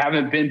 And if you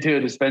haven't been to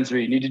a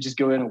dispensary, you need to just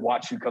go in and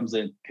watch who comes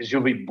in because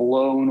you'll be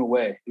blown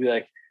away. You'll be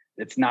like,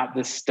 it's not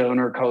the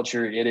stoner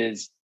culture. It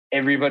is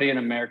everybody in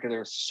America.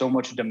 There's so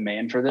much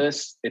demand for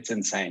this. It's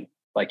insane.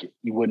 Like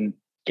you wouldn't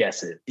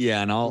guess it.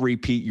 Yeah. And I'll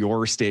repeat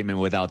your statement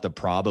without the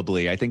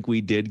probably. I think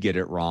we did get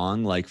it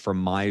wrong. Like from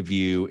my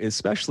view,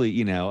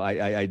 especially,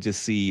 I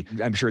just see,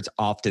 I'm sure it's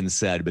often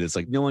said, but it's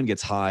like no one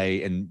gets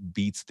high and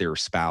beats their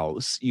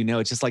spouse.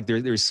 It's just like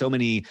there's so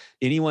many,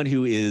 anyone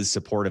who is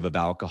supportive of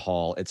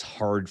alcohol, it's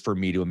hard for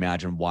me to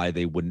imagine why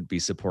they wouldn't be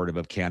supportive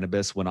of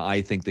cannabis when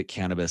I think that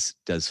cannabis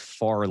does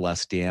far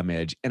less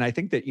damage. And I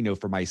think that,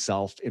 for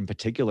myself in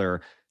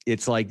particular,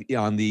 it's like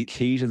on the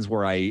occasions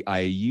where I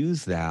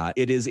use that,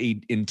 it is a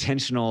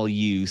intentional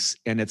use.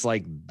 And it's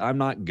like, I'm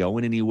not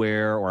going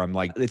anywhere or I'm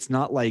like, it's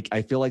not like,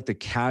 I feel like the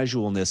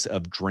casualness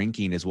of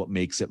drinking is what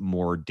makes it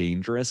more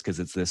dangerous because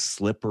it's this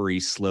slippery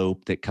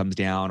slope that comes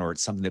down or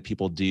it's something that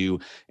people do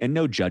and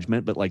no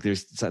judgment, but like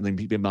there's something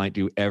people might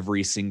do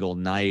every single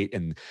night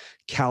and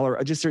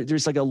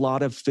there's like a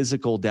lot of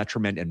physical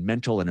detriment and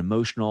mental and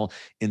emotional.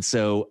 And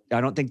so I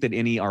don't think that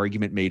any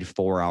argument made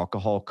for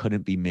alcohol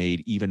couldn't be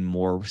made even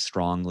more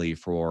strongly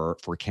for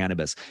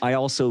cannabis. I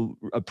also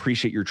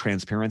appreciate your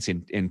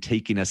transparency in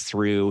taking us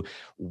through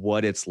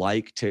what it's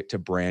like to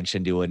branch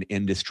into an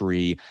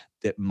industry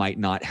that might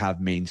not have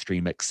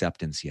mainstream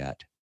acceptance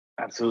yet.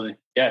 Absolutely.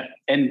 Yeah.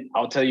 And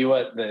I'll tell you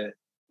what,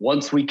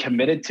 once we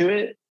committed to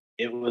it,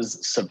 it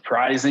was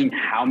surprising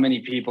how many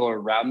people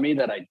around me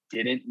that I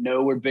didn't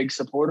know were big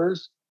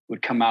supporters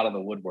would come out of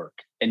the woodwork.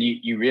 And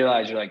you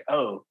realize you're like,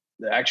 oh,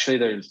 actually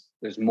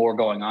there's more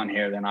going on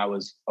here than I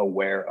was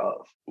aware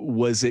of.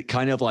 Was it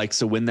kind of like,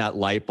 so when that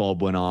light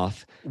bulb went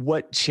off,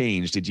 what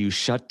changed? Did you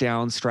shut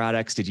down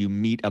StratX? Did you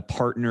meet a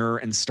partner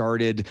and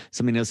started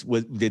something else?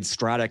 Did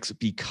StratX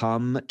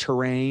become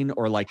Terrain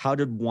or like, how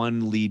did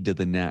one lead to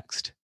the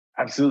next?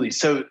 Absolutely.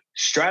 So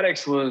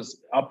StratX was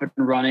up and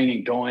running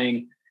and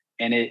going,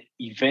 and it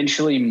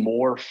eventually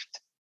morphed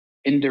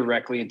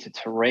indirectly into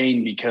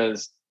Terrain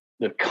because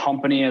the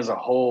company as a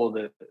whole,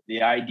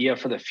 the idea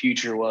for the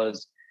future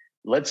was,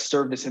 let's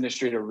serve this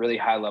industry at a really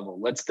high level.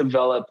 Let's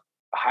develop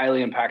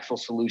highly impactful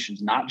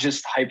solutions, not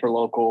just hyper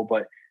local,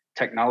 but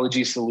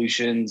technology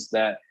solutions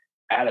that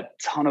add a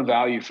ton of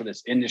value for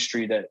this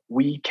industry. That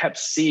we kept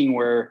seeing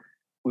where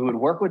we would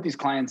work with these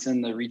clients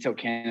in the retail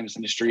cannabis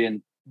industry,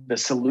 and the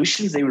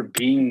solutions they were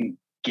being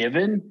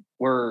given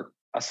were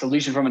a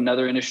solution from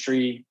another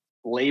industry,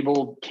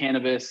 labeled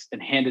cannabis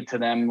and handed to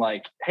them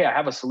like, hey, I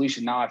have a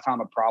solution. Now I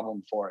found a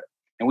problem for it.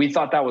 And we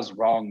thought that was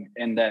wrong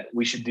and that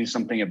we should do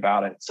something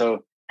about it.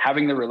 So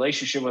having the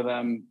relationship with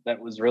them that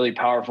was really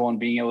powerful and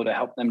being able to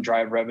help them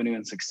drive revenue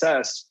and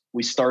success,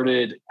 we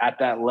started at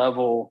that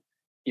level,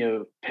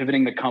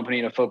 pivoting the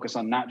company to focus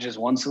on not just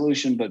one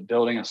solution, but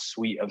building a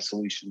suite of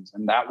solutions.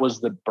 And that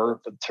was the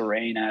birth of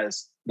Terrain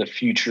as the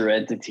future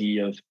entity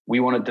of, we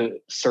wanted to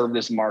serve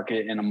this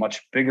market in a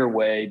much bigger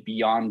way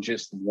beyond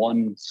just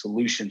one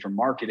solution for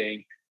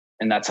marketing.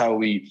 And that's how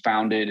we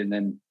founded and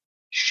then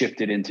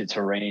shifted into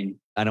Terrain.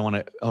 I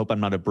hope I'm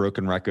not a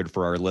broken record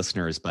for our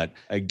listeners, but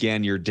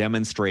again, you're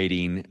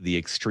demonstrating the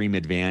extreme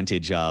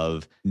advantage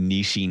of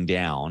niching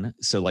down.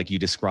 So like you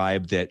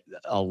described that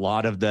a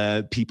lot of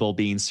the people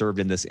being served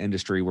in this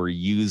industry were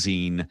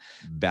using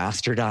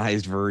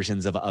bastardized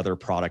versions of other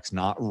products,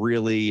 not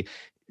really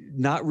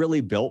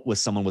built with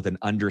someone with an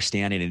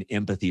understanding and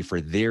empathy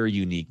for their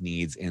unique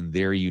needs and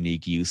their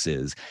unique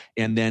uses.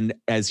 And then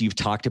as you've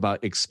talked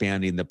about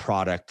expanding the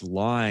product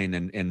line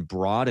and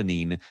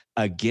broadening,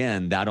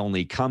 again, that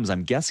only comes,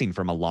 I'm guessing,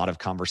 from a lot of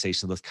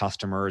conversations with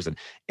customers and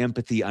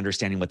empathy,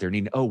 understanding what they're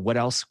needing. Oh, what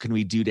else can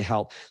we do to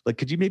help? Like,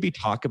 could you maybe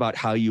talk about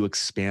how you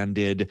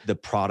expanded the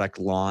product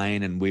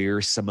line and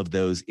where some of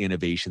those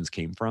innovations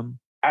came from?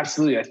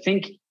 Absolutely. I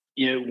think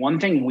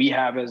one thing we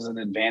have as an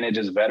advantage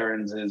as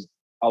veterans is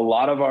a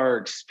lot of our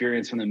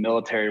experience from the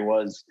military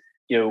was,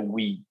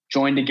 we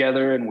join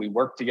together and we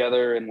work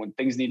together. And when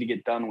things need to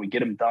get done, we get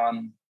them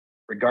done,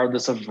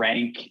 regardless of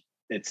rank.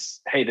 It's,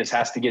 hey, this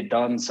has to get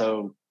done.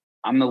 So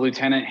I'm the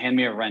lieutenant, hand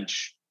me a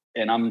wrench.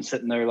 And I'm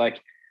sitting there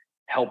like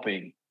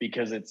helping,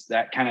 because it's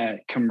that kind of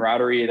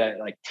camaraderie, that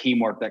like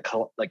teamwork, that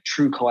like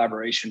true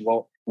collaboration.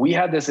 Well, we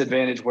had this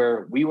advantage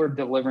where we were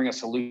delivering a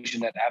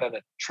solution that added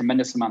a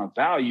tremendous amount of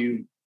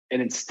value.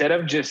 And instead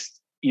of just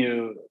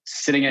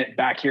sitting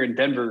back here in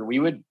Denver,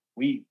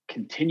 we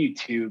continue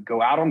to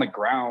go out on the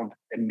ground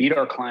and meet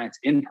our clients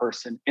in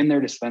person, in their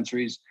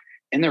dispensaries,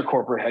 in their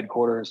corporate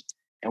headquarters.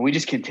 And we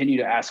just continue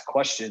to ask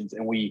questions,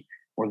 and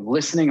we're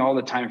listening all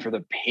the time for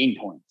the pain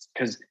points.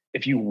 Because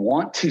if you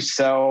want to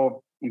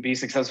sell and be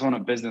successful in a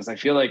business, I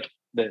feel like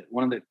that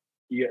one of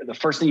the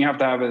first thing you have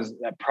to have is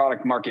that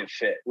product market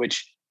fit,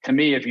 which to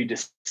me, if you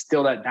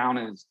distill that down,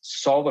 is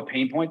solve a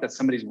pain point that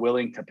somebody's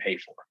willing to pay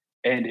for.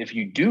 And if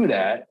you do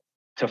that,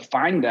 to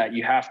find that,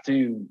 you have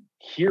to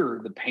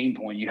hear the pain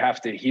point. You have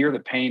to hear the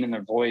pain in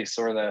their voice,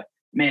 or the,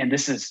 man,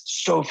 this is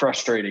so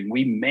frustrating.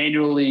 We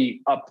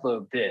manually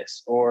upload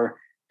this. Or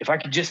if I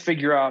could just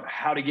figure out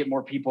how to get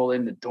more people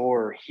in the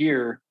door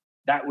here,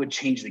 that would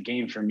change the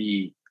game for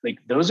me. Like,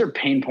 those are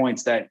pain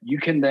points that you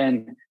can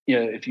then,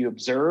 if you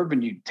observe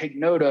and you take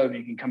note of,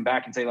 you can come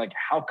back and say, like,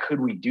 how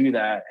could we do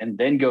that? And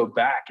then go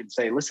back and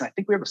say, listen, I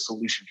think we have a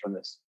solution for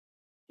this.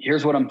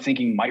 Here's what I'm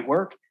thinking might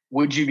work.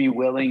 Would you be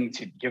willing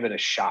to give it a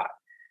shot?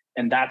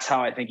 And that's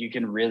how I think you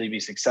can really be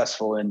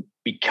successful. And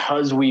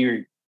because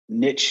we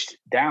niched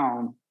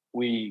down,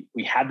 we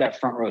had that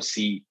front row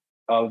seat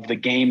of the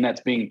game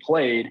that's being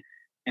played.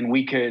 And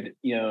we could,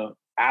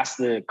 ask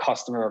the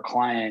customer or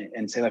client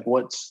and say, like,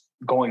 what's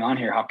going on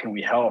here? How can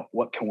we help?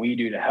 What can we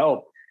do to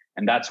help?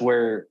 And that's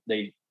where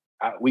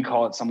we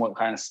call it somewhat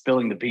kind of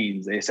spilling the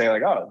beans. They say,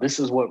 like, oh, this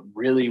is what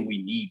really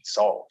we need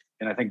solved.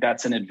 And I think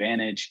that's an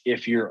advantage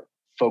if you're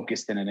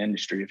focused in an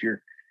industry. If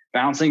you're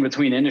bouncing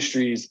between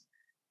industries,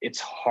 it's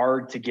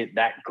hard to get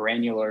that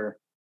granular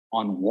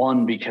on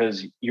one,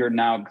 because you're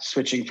now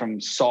switching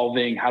from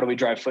solving how do we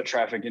drive foot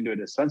traffic into a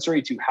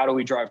dispensary to how do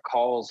we drive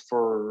calls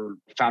for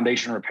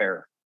foundation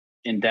repair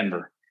in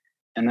Denver.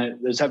 And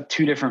those have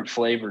two different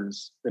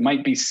flavors. They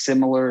might be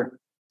similar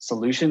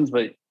solutions,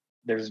 but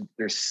there's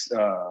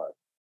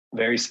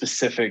very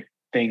specific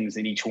things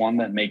in each one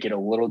that make it a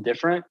little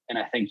different. And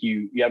I think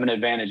you have an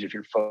advantage if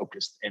you're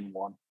focused in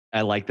one.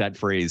 I like that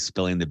phrase,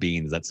 spilling the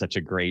beans. That's such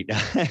a great,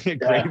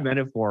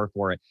 metaphor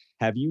for it.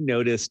 Have you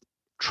noticed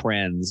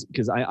trends?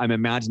 Because I'm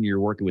imagining you're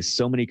working with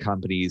so many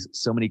companies,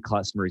 so many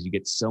customers, you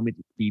get so much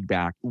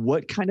feedback.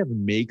 What kind of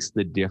makes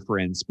the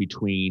difference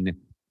between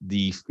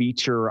the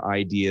feature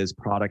ideas,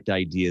 product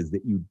ideas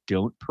that you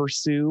don't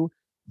pursue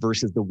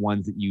versus the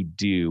ones that you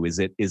do?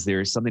 Is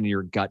there something in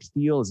your gut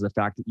feel? Is it the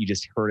fact that you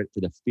just heard it for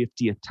the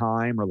 50th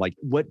time? Or like,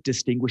 what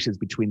distinguishes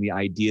between the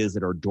ideas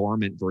that are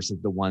dormant versus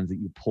the ones that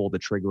you pull the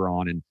trigger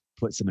on and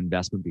put some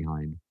investment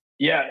behind?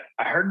 Yeah,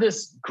 I heard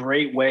this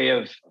great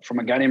way from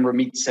a guy named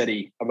Ramit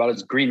Sethi about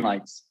his green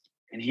lights.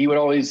 And he would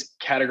always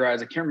categorize,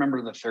 I can't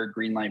remember the third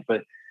green light,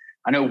 but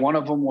I know one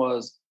of them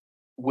was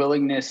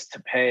willingness to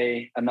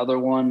pay. Another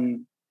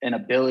one, an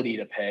ability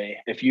to pay.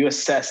 If you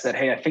assess that,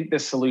 hey, I think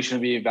this solution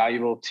would be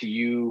valuable to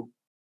you,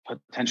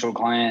 potential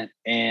client,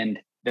 and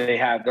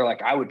they're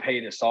like, I would pay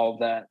to solve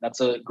that.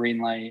 That's a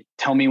green light.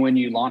 Tell me when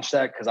you launch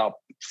that, because I'll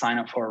sign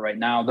up for it right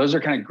now. Those are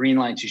kind of green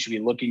lights you should be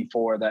looking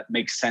for that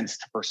makes sense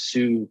to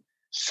pursue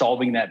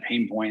solving that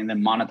pain point and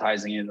then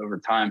monetizing it over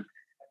time.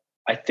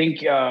 I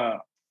think the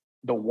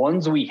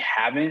ones we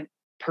haven't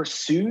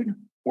pursued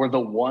were the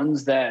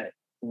ones that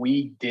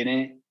we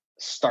didn't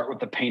start with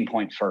the pain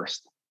point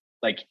first.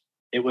 Like,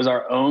 it was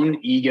our own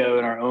ego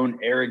and our own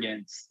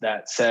arrogance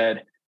that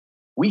said,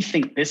 we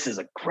think this is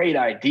a great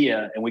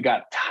idea. And we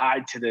got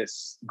tied to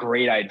this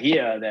great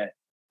idea that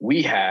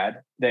we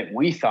had that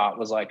we thought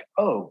was like,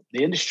 oh,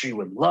 the industry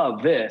would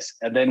love this.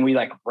 And then we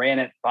like ran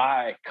it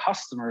by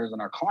customers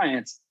and our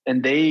clients,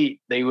 and they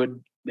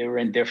were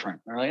indifferent.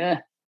 They're like,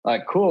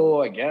 like,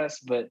 cool, I guess,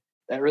 but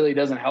that really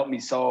doesn't help me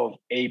solve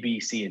A, B,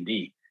 C, and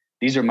D.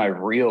 These are my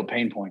real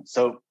pain points.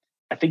 So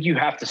I think you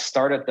have to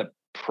start at the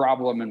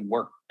problem and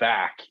work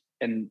back.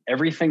 And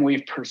everything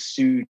we've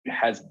pursued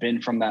has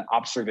been from that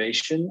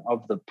observation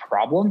of the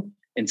problem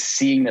and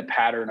seeing the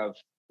pattern of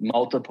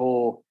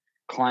multiple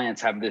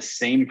clients have this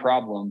same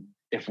problem.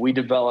 If we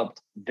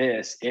developed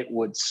this, it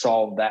would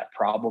solve that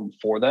problem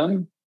for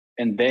them.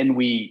 And then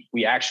we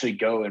actually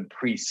go and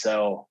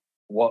pre-sell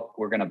what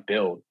we're going to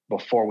build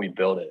before we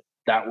build it.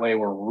 That way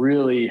we're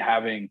really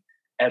having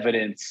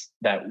evidence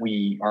that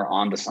we are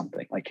onto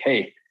something. Like,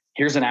 hey,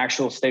 here's an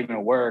actual statement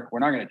of work. We're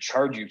not going to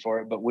charge you for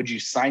it, but would you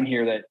sign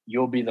here that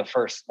you'll be the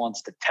first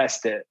ones to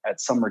test it at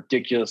some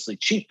ridiculously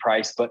cheap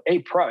price, but a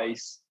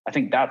price? I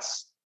think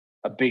that's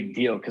a big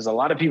deal, because a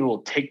lot of people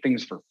will take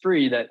things for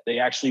free that they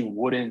actually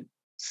wouldn't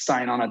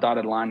sign on a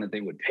dotted line that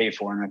they would pay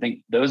for. And I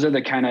think those are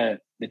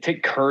they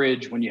take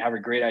courage when you have a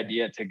great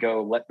idea to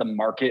go let the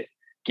market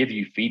give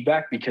you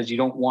feedback, because you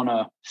don't want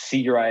to see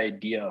your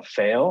idea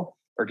fail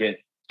or get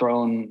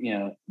thrown,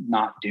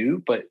 not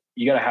do, but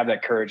you got to have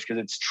that courage, because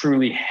it's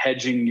truly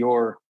hedging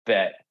your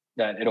bet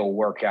that it'll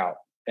work out.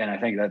 And I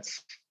think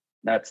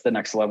that's the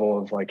next level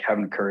of like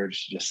having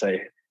courage to just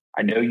say,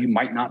 I know you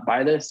might not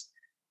buy this,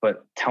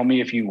 but tell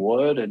me if you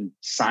would, and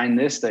sign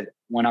this, that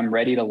when I'm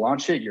ready to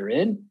launch it, you're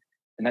in.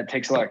 And that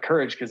takes a lot of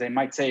courage, because they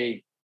might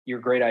say your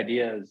great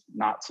idea is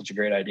not such a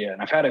great idea.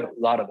 And I've had a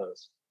lot of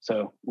those.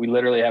 So we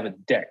literally have a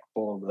deck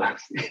full of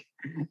those.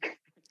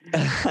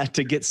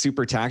 To get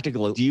super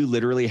tactical, do you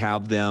literally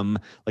have them,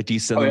 like, do you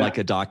send them like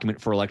a document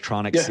for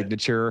electronic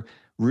signature?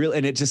 Real,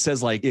 and it just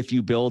says like, if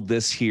you build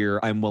this here,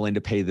 I'm willing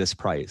to pay this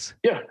price.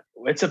 Yeah.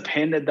 It's a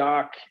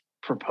PandaDoc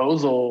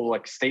proposal,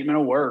 like statement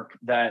of work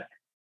that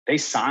they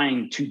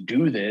sign to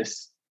do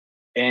this.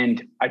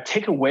 And I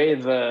take away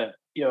a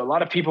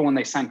lot of people, when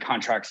they sign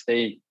contracts,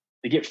 they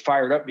get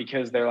fired up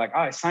because they're like, oh,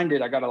 I signed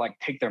it, I got to like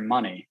take their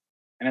money.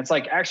 And it's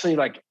like, actually,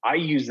 like, I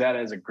use that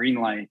as a green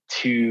light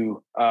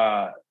to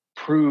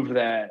prove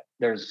that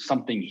there's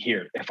something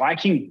here. If I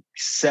can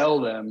sell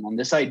them on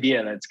this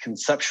idea that's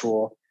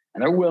conceptual,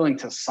 and they're willing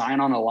to sign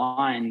on a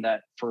line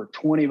that for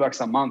 $20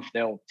 a month,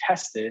 they'll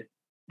test it,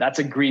 that's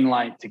a green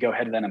light to go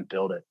ahead and then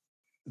build it.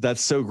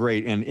 That's so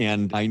great.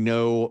 And I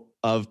know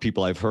of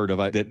people I've heard of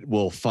that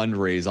will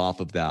fundraise off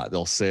of that.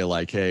 They'll say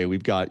like, hey,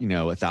 we've got,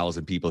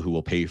 1,000 people who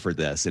will pay for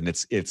this. And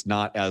it's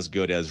not as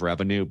good as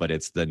revenue, but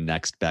it's the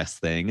next best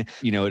thing.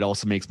 It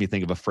also makes me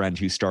think of a friend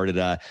who started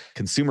a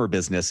consumer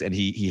business, and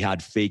he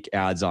had he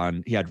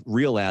had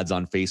real ads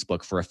on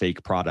Facebook for a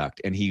fake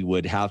product, and he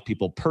would have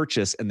people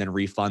purchase and then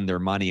refund their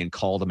money and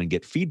call them and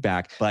get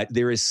feedback. But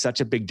there is such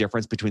a big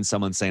difference between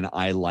someone saying,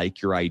 I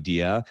like your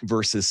idea,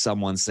 versus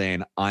someone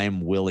saying,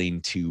 I'm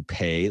willing to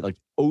pay. Like,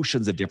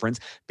 oceans of difference,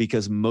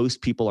 because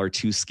most people are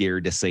too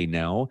scared to say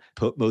no.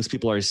 Most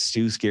people are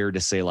too scared to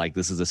say like,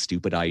 this is a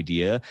stupid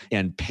idea.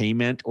 And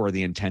payment, or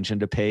the intention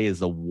to pay, is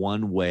the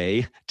one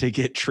way to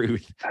get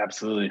truth.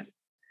 Absolutely.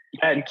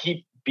 Yeah, and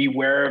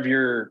beware of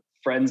your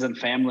friends and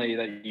family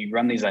that you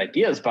run these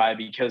ideas by,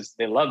 because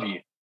they love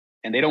you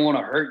and they don't want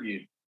to hurt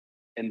you.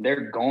 And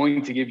they're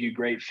going to give you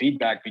great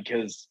feedback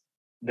because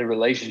the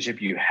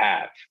relationship you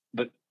have.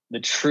 But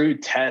the true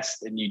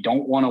test, and you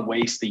don't want to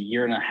waste a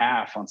year and a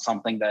half on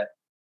something that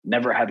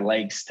never had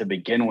legs to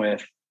begin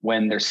with,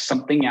 when there's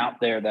something out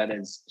there that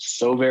is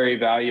so very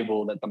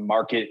valuable that the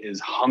market is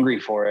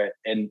hungry for it.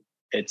 And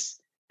it's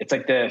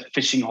like the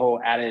fishing hole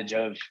adage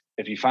of,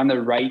 if you find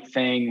the right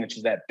thing, which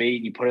is that bait,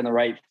 and you put it in the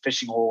right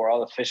fishing hole where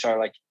all the fish are,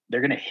 like,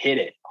 they're going to hit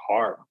it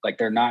hard. Like,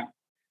 they're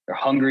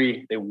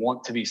hungry. They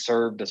want to be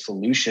served a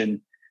solution.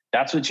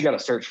 That's what you got to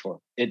search for.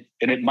 And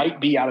it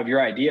might be, out of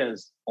your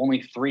ideas,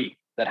 only 3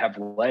 that have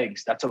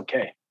legs. That's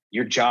okay.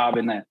 Your job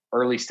in that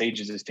early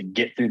stages is to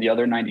get through the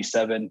other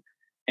 97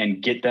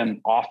 and get them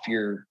off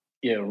your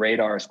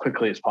radar as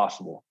quickly as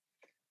possible.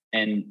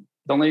 And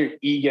don't let your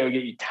ego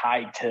get you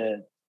tied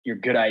to your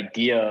good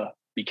idea,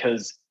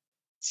 because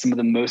some of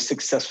the most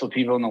successful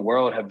people in the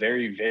world have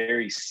very,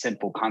 very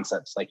simple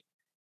concepts. Like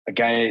a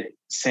guy,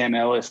 Sam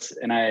Ellis,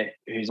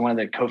 who's one of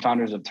the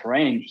co-founders of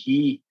Terrain,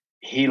 he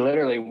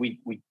literally,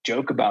 we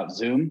joke about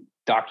Zoom,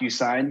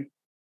 DocuSign.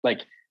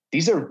 Like,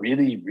 these are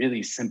really,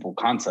 really simple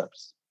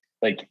concepts.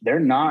 Like, they're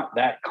not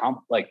that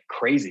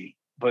crazy,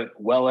 but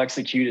well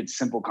executed,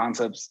 simple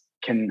concepts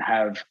can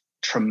have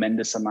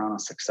tremendous amount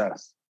of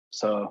success.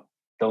 So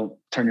don't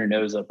turn your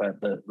nose up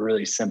at the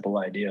really simple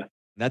idea.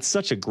 That's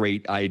such a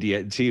great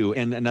idea too.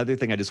 And another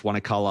thing I just want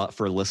to call out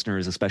for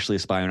listeners, especially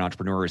aspiring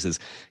entrepreneurs, is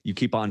you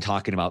keep on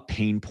talking about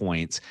pain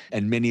points.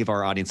 And many of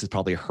our audience has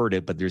probably heard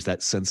it, but there's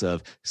that sense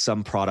of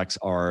some products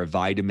are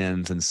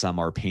vitamins and some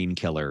are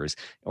painkillers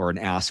or an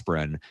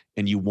aspirin.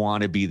 And you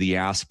want to be the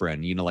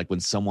aspirin. Like when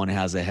someone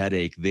has a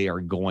headache, they are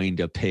going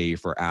to pay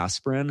for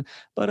aspirin.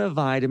 But a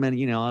vitamin,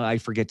 I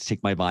forget to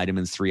take my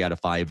vitamins 3 out of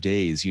 5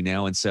 days,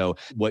 And so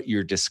what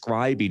you're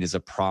describing is a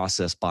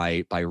process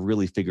by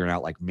really figuring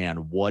out like, man,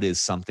 what is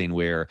something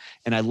where,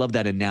 and I love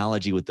that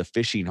analogy with the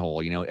fishing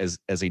hole,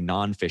 as a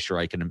non-fisher,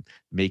 I can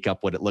make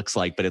up what it looks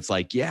like, but it's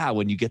like, yeah,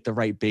 when you get the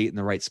right bait in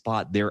the right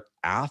spot, they're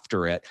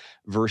after it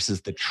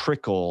versus the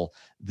trickle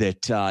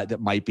that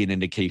might be an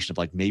indication of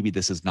like, maybe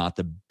this is not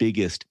the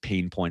biggest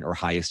pain point or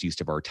highest use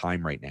of our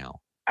time right now.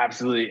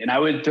 Absolutely. And I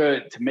would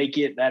to make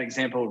it that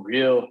example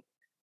real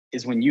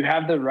is when you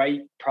have the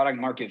right product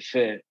market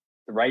fit,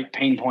 the right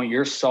pain point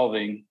you're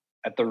solving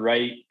at the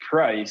right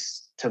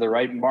price to the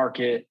right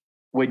market,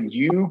 when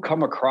you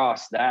come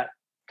across that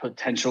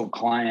potential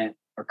client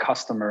or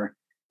customer,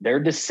 their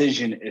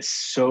decision is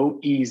so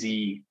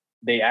easy.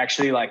 They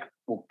actually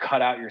will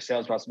cut out your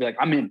sales process. Be like,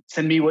 I'm in,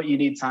 send me what you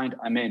need signed.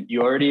 I'm in.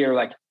 You already are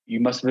like, you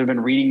must have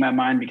been reading my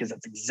mind because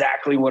that's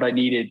exactly what I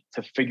needed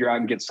to figure out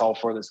and get solved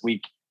for this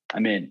week.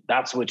 I'm in.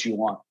 That's what you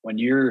want. When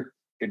you're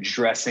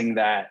addressing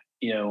that,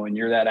 when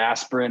you're that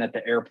aspirin at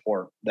the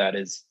airport, that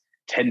is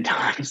 10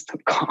 times the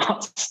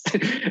cost,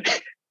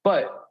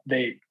 but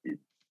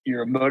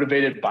you're a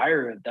motivated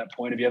buyer at that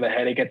point if you have a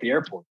headache at the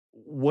airport.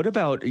 What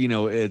about,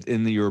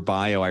 in your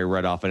bio, I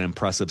read off an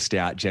impressive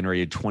stat,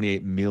 generated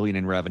 28 million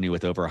in revenue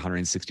with over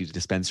 160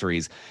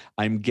 dispensaries.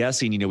 I'm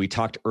guessing, we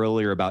talked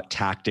earlier about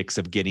tactics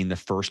of getting the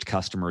first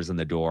customers in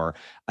the door.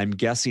 I'm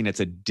guessing it's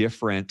a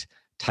different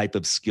type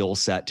of skill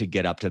set to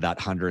get up to that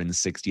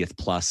 160th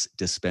plus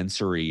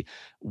dispensary.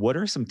 What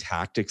are some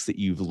tactics that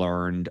you've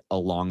learned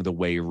along the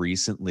way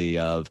recently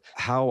of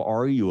how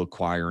are you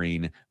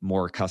acquiring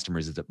more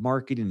customers? Is it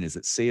marketing? Is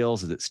it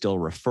sales? Is it still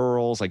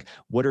referrals? Like,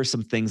 what are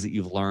some things that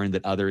you've learned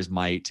that others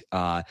might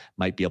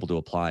be able to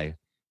apply?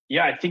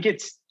 Yeah, I think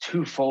it's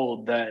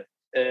twofold that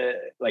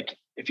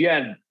if you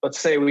had, let's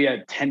say we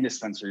had 10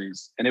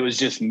 dispensaries and it was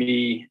just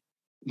me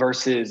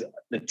versus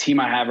the team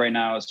I have right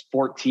now is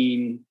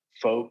 14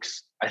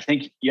 folks. I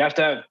think you have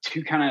to have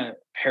two kind of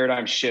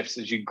paradigm shifts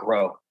as you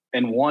grow.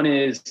 And one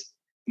is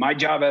my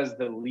job as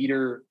the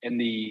leader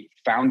and the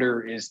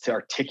founder is to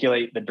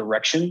articulate the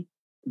direction,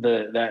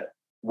 that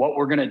what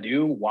we're going to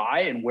do,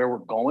 why, and where we're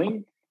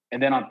going.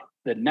 And then on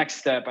the next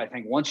step, I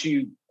think once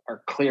you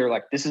are clear,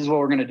 like this is what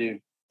we're going to do.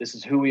 This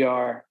is who we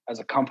are as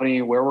a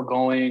company, where we're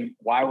going,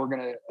 why we're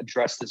going to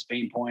address this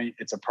pain point.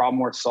 It's a problem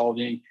worth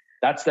solving.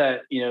 That's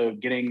that,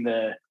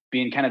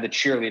 being kind of the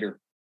cheerleader,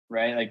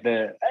 right? Like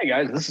hey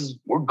guys,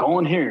 we're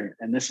going here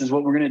and this is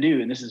what we're going to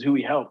do. And this is who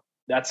we help.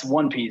 That's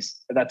one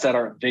piece. That's at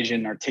our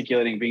vision,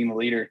 articulating, being the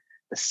leader.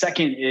 The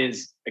second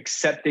is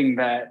accepting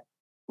that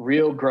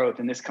real growth.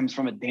 And this comes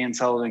from a Dan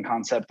Sullivan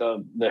concept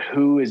of the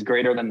who is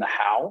greater than the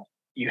how.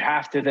 You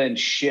have to then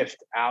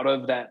shift out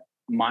of that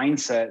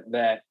mindset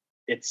that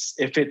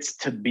if it's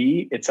to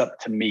be, it's up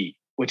to me,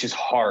 which is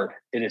hard.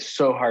 It is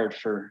so hard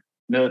for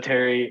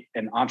military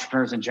and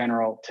entrepreneurs in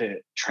general to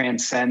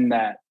transcend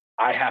that.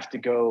 I have to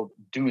go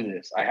do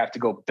this. I have to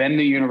go bend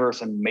the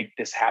universe and make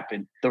this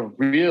happen. The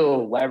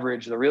real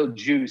leverage, the real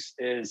juice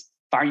is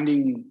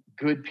finding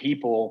good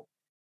people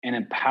and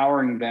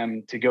empowering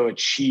them to go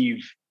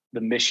achieve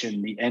the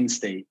mission, the end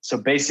state. So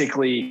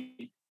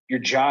basically, your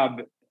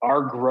job,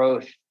 our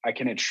growth, I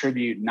can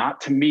attribute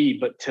not to me,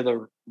 but to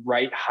the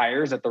right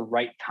hires at the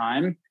right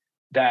time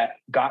that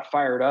got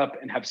fired up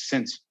and have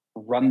since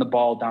run the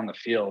ball down the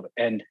field.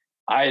 And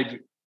I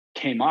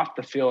came off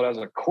the field as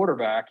a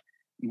quarterback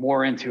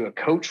more into a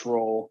coach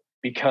role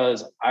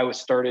because I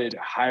started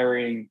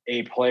hiring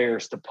A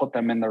players to put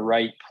them in the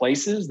right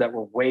places that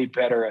were way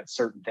better at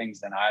certain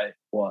things than I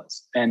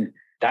was. And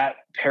that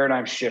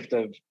paradigm shift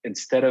of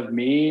instead of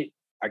me,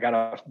 I got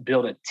to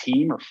build a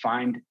team or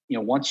find,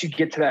 once you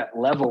get to that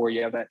level where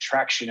you have that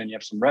traction and you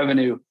have some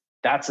revenue,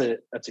 that's a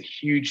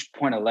huge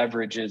point of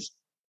leverage is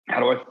how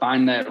do I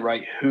find that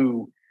right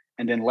who,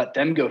 and then let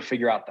them go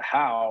figure out the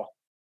how.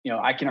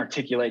 I can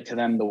articulate to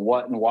them the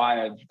what and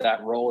why of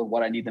that role and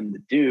what I need them to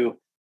do,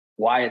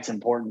 why it's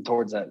important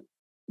towards that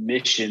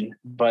mission,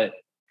 but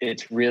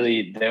it's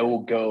really, they will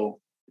go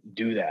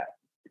do that.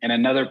 And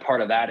another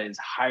part of that is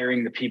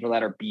hiring the people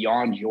that are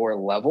beyond your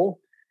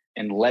level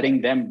and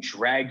letting them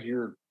drag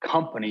your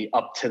company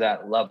up to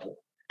that level.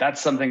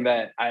 That's something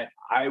that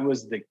I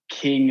was the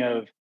king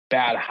of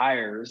bad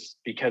hires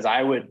because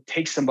I would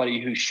take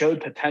somebody who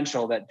showed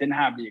potential that didn't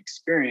have the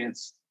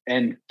experience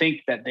and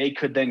think that they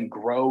could then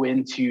grow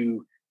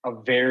into a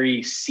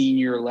very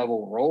senior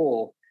level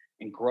role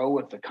and grow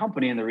with the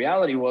company. And the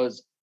reality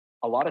was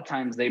a lot of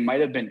times they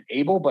might have been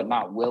able, but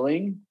not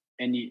willing.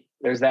 And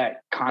there's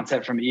that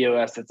concept from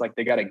EOS that's like,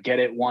 they got to get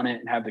it, want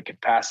it, and have the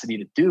capacity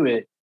to do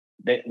it.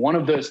 That one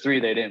of those three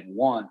they didn't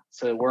want.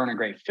 So they weren't a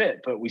great fit,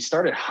 but we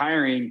started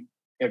hiring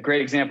A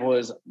great example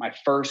is my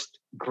first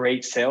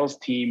great sales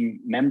team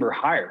member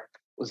hire.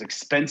 It was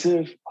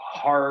expensive,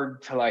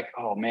 hard to like,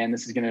 oh man,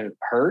 this is going to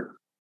hurt.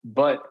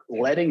 But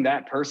letting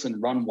that person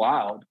run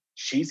wild,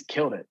 she's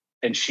killed it.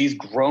 And she's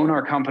grown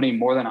our company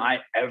more than I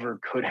ever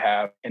could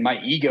have. And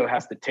my ego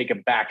has to take a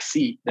back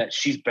seat that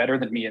she's better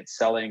than me at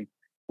selling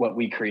what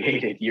we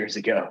created years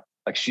ago.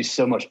 Like she's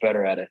so much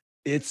better at it.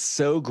 It's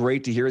so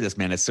great to hear this,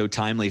 man. It's so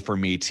timely for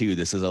me too.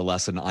 This is a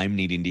lesson I'm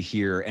needing to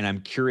hear. And I'm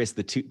curious,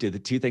 the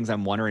two things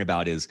I'm wondering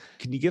about is,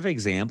 can you give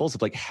examples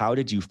of like, how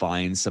did you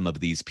find some of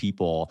these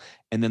people?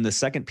 And then the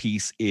second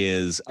piece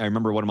is, I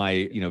remember one of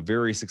my,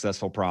 very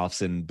successful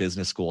profs in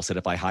business school said,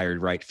 if I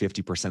hired right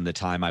 50% of the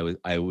time,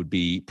 I would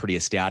be pretty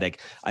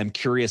ecstatic. I'm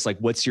curious, like,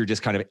 what's your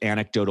just kind of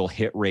anecdotal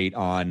hit rate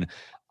on,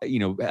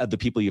 the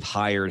people you've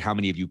hired, how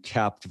many have you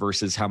kept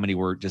versus how many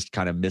were just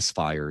kind of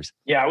misfires?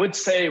 Yeah, I would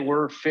say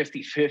we're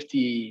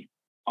 50-50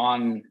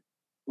 on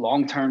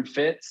long-term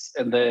fits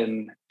and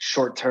then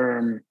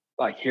short-term,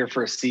 like here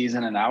for a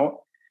season and out.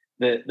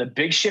 The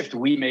big shift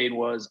we made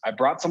was I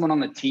brought someone on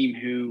the team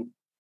who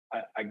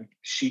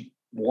she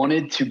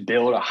wanted to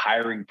build a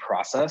hiring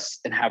process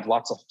and have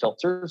lots of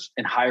filters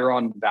and hire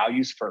on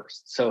values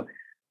first. So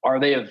are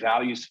they a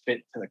values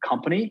fit to the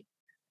company?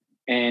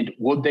 And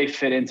would they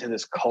fit into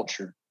this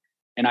culture?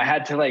 And I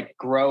had to like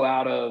grow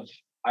out of,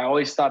 I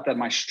always thought that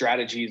my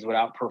strategies would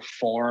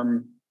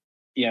outperform,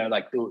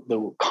 like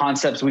the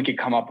concepts we could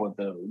come up with,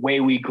 the way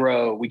we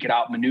grow, we could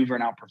outmaneuver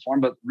and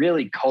outperform, but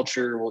really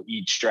culture will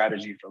eat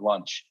strategy for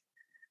lunch.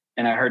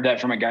 And I heard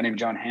that from a guy named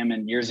John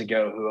Hammond years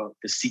ago, who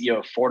the CEO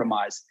of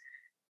Fortimize.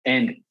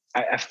 And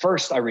at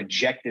first I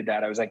rejected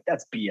that. I was like,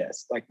 that's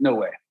BS. Like, no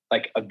way.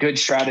 Like a good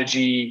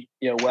strategy,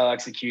 well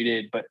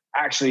executed, but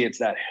actually it's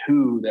that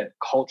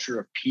culture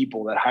of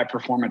people, that high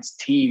performance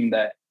team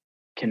that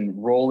can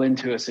roll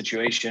into a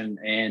situation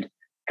and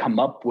come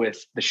up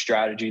with the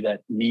strategy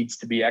that needs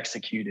to be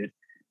executed.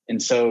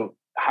 And so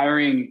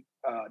hiring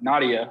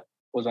Nadia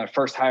was my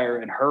first hire,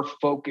 and her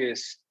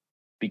focus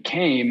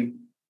became,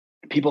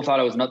 people thought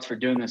I was nuts for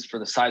doing this for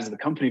the size of the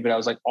company, but I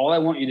was like, all I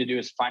want you to do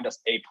is find us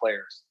A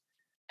players,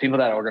 people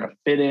that are going to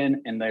fit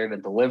in and they're going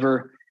to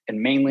deliver, and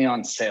mainly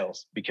on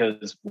sales,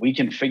 because we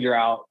can figure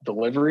out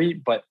delivery,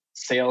 but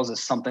sales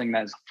is something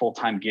that's a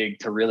full-time gig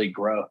to really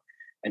grow.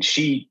 And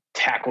she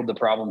tackled the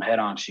problem head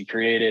on. She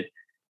created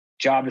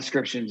job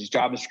descriptions.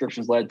 Job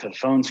descriptions led to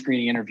phone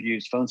screening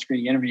interviews. Phone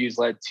screening interviews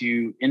led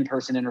to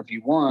in-person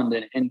interview 1,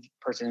 then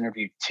in-person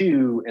interview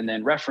 2, and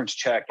then reference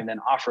check, and then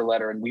offer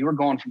letter. And we were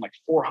going from like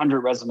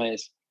 400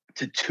 resumes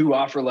to 2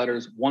 offer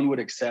letters, 1 would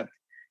accept.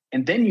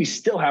 And then you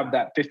still have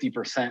that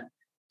 50%.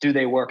 Do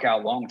they work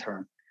out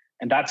long-term?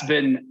 And that's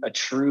been a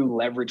true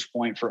leverage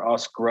point for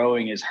us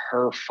growing, is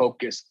her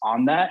focus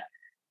on that.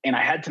 And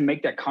I had to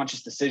make that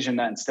conscious decision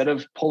that instead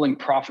of pulling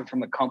profit from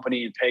the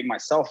company and paying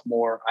myself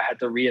more, I had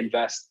to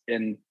reinvest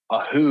in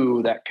a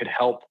who that could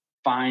help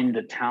find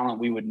the talent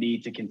we would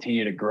need to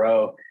continue to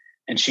grow.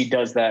 And she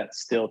does that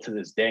still to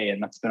this day.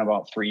 And that's been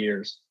about 3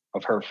 years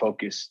of her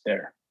focus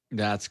there.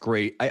 That's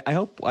great. I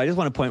just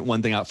want to point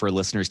one thing out for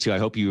listeners too. I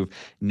hope you've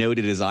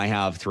noted, as I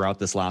have throughout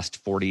this last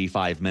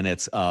 45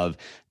 minutes, of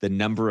the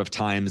number of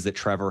times that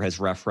Trevor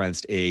has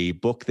referenced a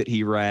book that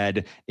he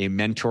read, a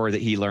mentor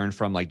that he learned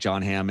from, like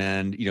John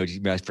Hammond,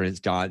 for instance,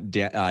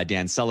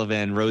 Dan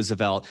Sullivan,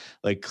 Roosevelt.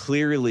 Like,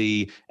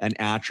 clearly an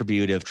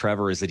attribute of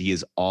Trevor is that he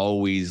is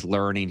always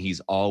learning. He's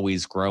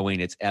always growing.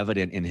 It's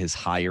evident in his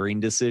hiring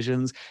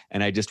decisions.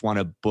 And I just want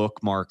to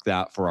bookmark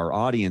that for our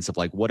audience of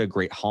like, what a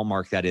great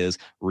hallmark that is,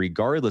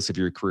 regardless of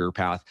your career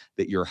path,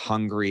 that you're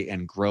hungry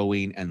and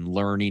growing and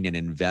learning and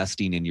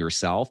investing in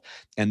yourself.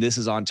 And this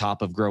is on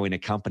top of growing a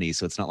company.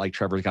 So it's not like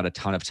Trevor's got a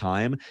ton of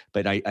time,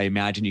 but I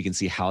imagine you can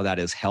see how that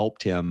has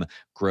helped him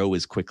grow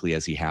as quickly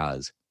as he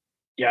has.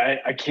 Yeah,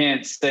 I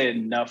can't say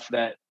enough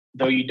that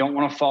though you don't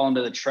want to fall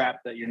into the trap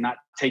that you're not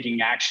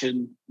taking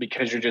action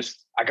because you're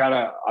just,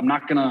 I'm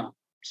not going to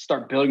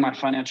start building my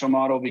financial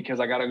model because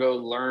I got to go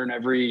learn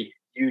every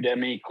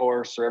Udemy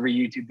course or every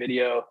YouTube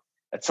video.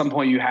 At some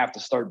point you have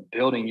to start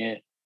building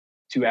it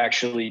to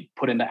actually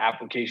put into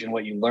application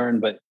what you learn.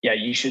 But yeah,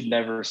 you should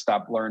never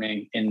stop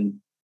learning and,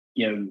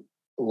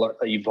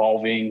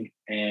 evolving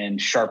and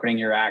sharpening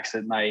your axe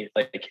at night.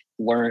 Like,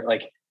 learn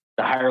like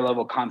the higher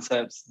level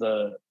concepts,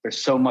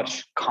 there's so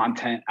much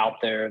content out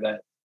there that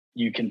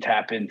you can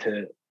tap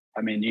into.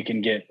 I mean, you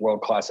can get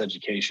world-class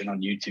education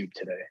on YouTube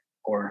today,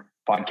 or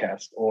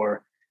podcasts,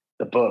 or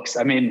the books.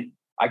 I mean,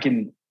 I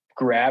can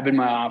grab in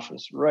my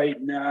office right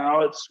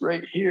now. It's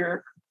right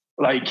here.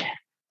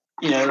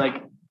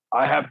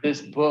 I have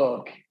this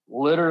book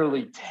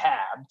literally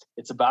tabbed.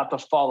 It's about to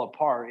fall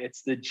apart.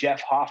 It's the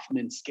Jeff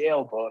Hoffman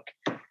Scale book.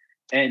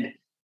 And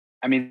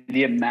I mean,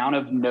 the amount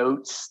of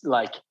notes,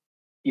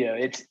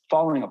 it's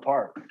falling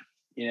apart.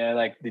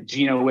 Like the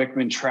Gino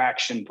Wickman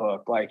Traction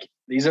book. Like,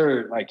 these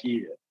are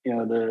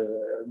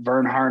the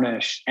Verne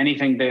Harnish,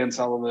 anything Dan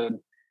Sullivan.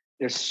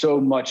 There's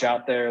so much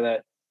out there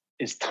that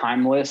is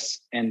timeless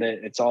and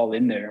that it's all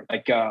in there. I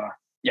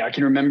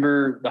can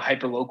remember the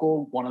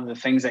hyperlocal. One of the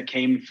things that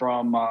came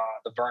from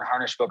the Verne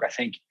Harnish book, I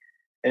think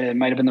it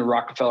might have been the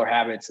Rockefeller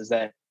habits, is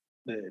that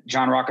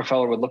John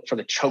Rockefeller would look for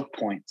the choke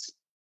points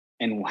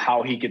and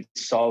how he could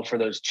solve for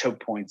those choke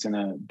points in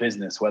a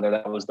business, whether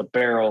that was the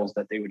barrels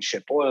that they would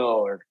ship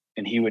oil,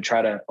 and he would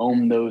try to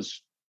own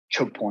those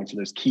choke points or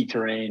those key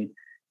terrain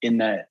in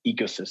that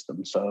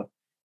ecosystem. So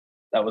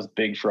that was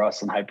big for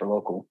us in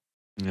hyperlocal.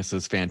 This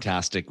is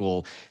fantastic.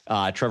 Well,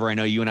 Trevor, I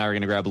know you and I are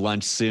going to grab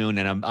lunch soon,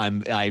 and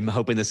I'm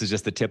hoping this is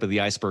just the tip of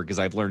the iceberg, because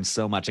I've learned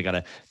so much. I got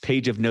a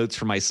page of notes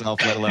for myself,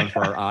 let alone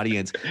for our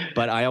audience.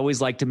 But I always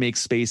like to make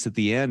space at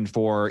the end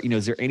for,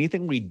 is there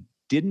anything we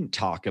didn't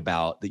talk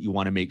about that you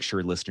want to make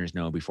sure listeners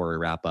know before we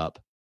wrap up?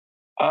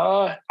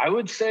 I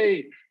would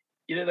say,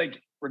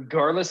 like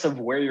regardless of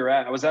where you're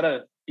at, I was at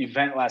an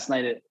event last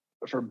night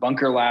for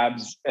Bunker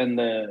Labs, and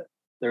there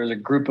was a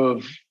group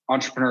of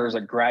entrepreneurs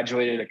that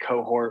graduated a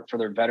cohort for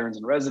their veterans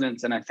and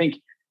residents. And I think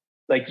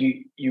like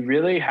you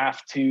really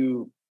have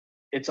to,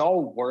 it's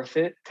all worth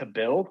it to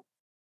build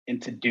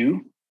and to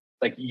do.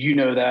 Like,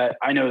 that,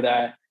 I know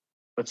that,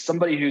 but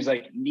somebody who's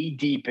like knee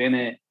deep in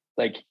it,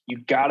 like you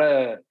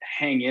gotta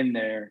hang in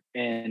there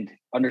and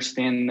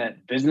understand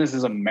that business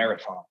is a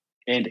marathon.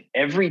 And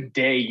every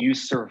day you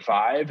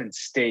survive and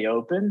stay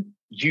open,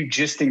 you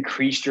just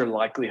increase your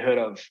likelihood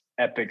of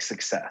epic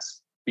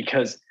success,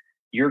 because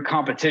your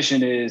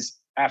competition is,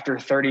 after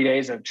 30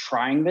 days of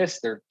trying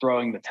this, they're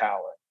throwing the towel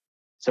in.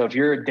 So if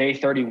you're at day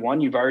 31,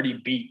 you've already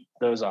beat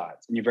those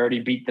odds, and you've already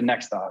beat the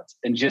next odds,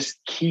 and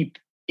just keep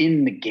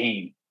in the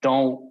game.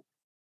 Don't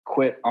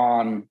quit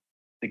on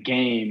the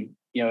game.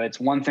 It's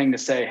one thing to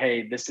say,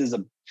 hey, this is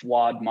a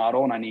flawed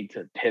model and I need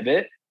to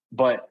pivot,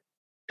 but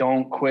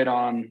don't quit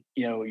on,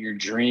 your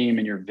dream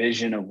and your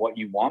vision of what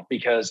you want,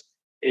 because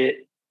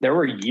there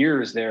were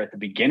years there at the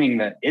beginning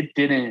that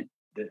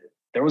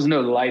there was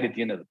no light at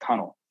the end of the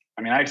tunnel.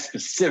 I mean, I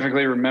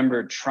specifically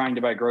remember trying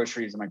to buy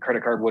groceries and my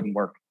credit card wouldn't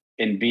work,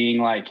 and being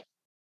like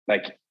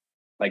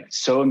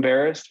so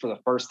embarrassed for the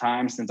first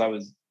time since I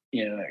was,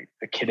 like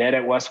a cadet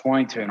at West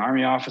Point to an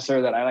Army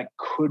officer, that I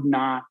could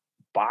not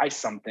buy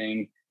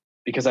something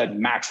because I'd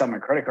maxed out my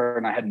credit card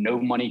and I had no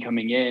money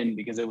coming in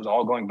because it was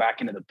all going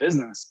back into the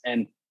business.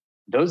 And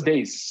those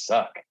days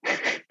suck.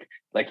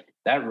 Like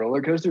that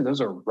roller coaster, those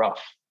are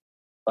rough.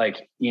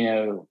 Like,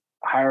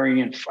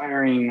 hiring and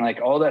firing,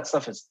 like all that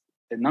stuff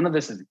none of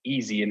this is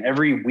easy. And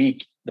every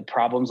week the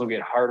problems will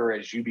get harder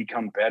as you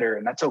become better.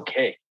 And that's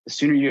okay. The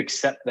sooner you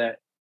accept that,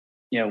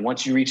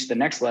 once you reach the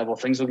next level,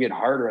 things will get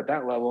harder at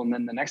that level. And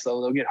then the next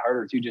level, they'll get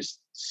harder to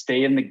just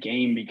stay in the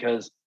game,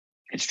 because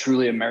it's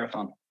truly a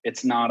marathon.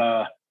 It's not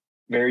a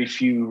very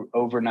few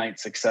overnight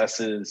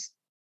successes.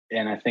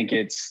 And I think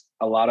it's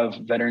a lot of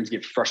veterans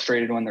get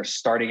frustrated when they're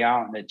starting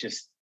out, and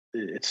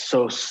it's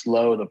so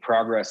slow, the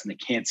progress, and they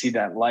can't see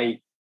that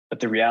light. But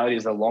the reality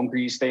is, the longer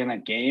you stay in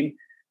that game,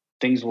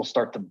 things will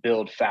start to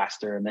build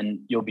faster, and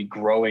then you'll be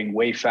growing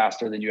way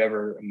faster than you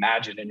ever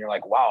imagined. And you're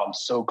like, wow, I'm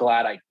so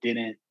glad I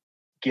didn't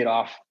get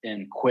off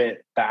and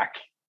quit back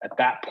at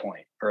that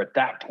point, or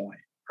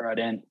I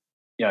didn't,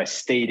 I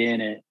stayed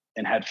in it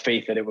and had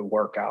faith that it would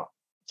work out.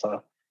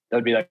 So that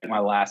would be like my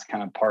last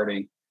kind of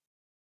parting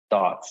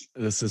thoughts.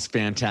 This is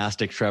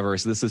fantastic, Trevor.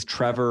 So this is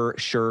Trevor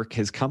Shirk.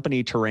 His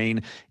company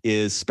Terrain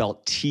is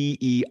spelled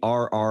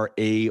TERRAYN.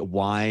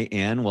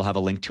 We'll have a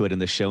link to it in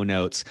the show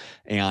notes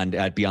and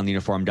at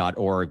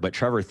beyondtheuniform.org. But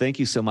Trevor, thank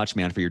you so much,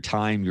 man, for your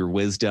time, your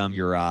wisdom,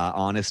 your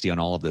honesty on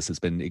all of this. It's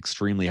been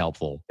extremely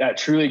helpful. Yeah,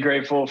 truly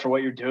grateful for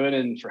what you're doing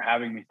and for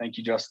having me. Thank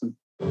you, Justin.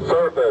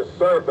 Surface.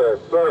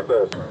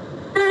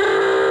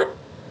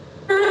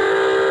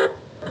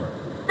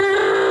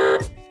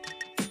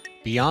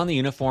 Beyond the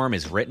Uniform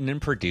is written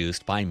and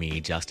produced by me,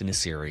 Justin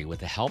Nassiri, with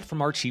the help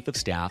from our Chief of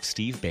Staff,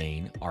 Steve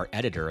Bain, our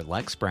editor,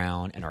 Lex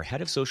Brown, and our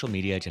Head of Social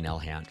Media,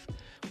 Janelle Hanf.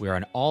 We are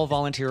an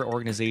all-volunteer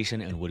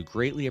organization and would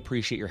greatly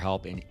appreciate your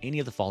help in any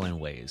of the following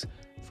ways.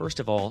 First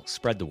of all,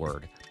 spread the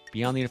word.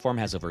 Beyond the Uniform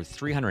has over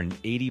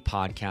 380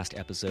 podcast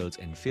episodes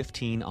and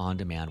 15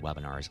 on-demand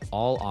webinars,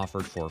 all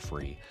offered for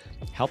free.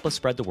 Help us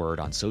spread the word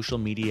on social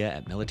media,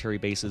 at military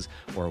bases,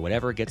 or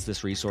whatever gets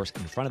this resource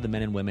in front of the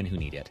men and women who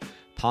need it.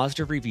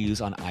 Positive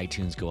reviews on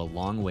iTunes go a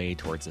long way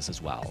towards this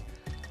as well.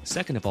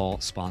 Second of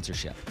all,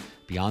 sponsorship.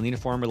 Beyond the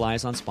Uniform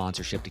relies on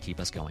sponsorship to keep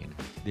us going.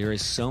 There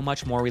is so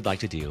much more we'd like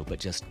to do, but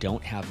just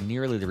don't have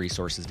nearly the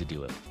resources to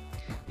do it.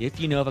 If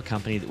you know of a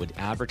company that would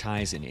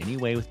advertise in any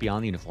way with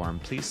Beyond the Uniform,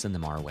 please send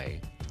them our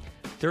way.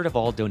 Third of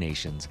all,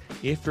 donations.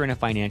 If you're in a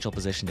financial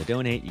position to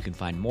donate, you can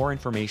find more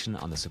information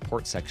on the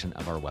support section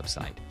of our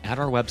website. At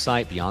our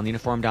website,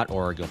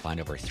 beyondtheuniform.org, you'll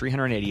find over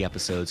 380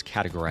 episodes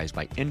categorized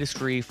by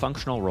industry,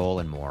 functional role,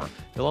 and more.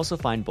 You'll also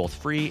find both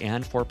free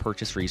and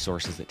for-purchase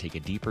resources that take a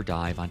deeper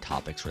dive on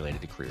topics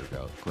related to career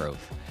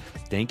growth.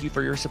 Thank you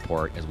for your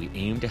support as we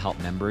aim to help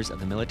members of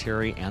the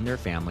military and their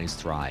families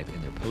thrive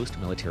in their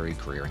post-military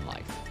career and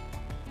life.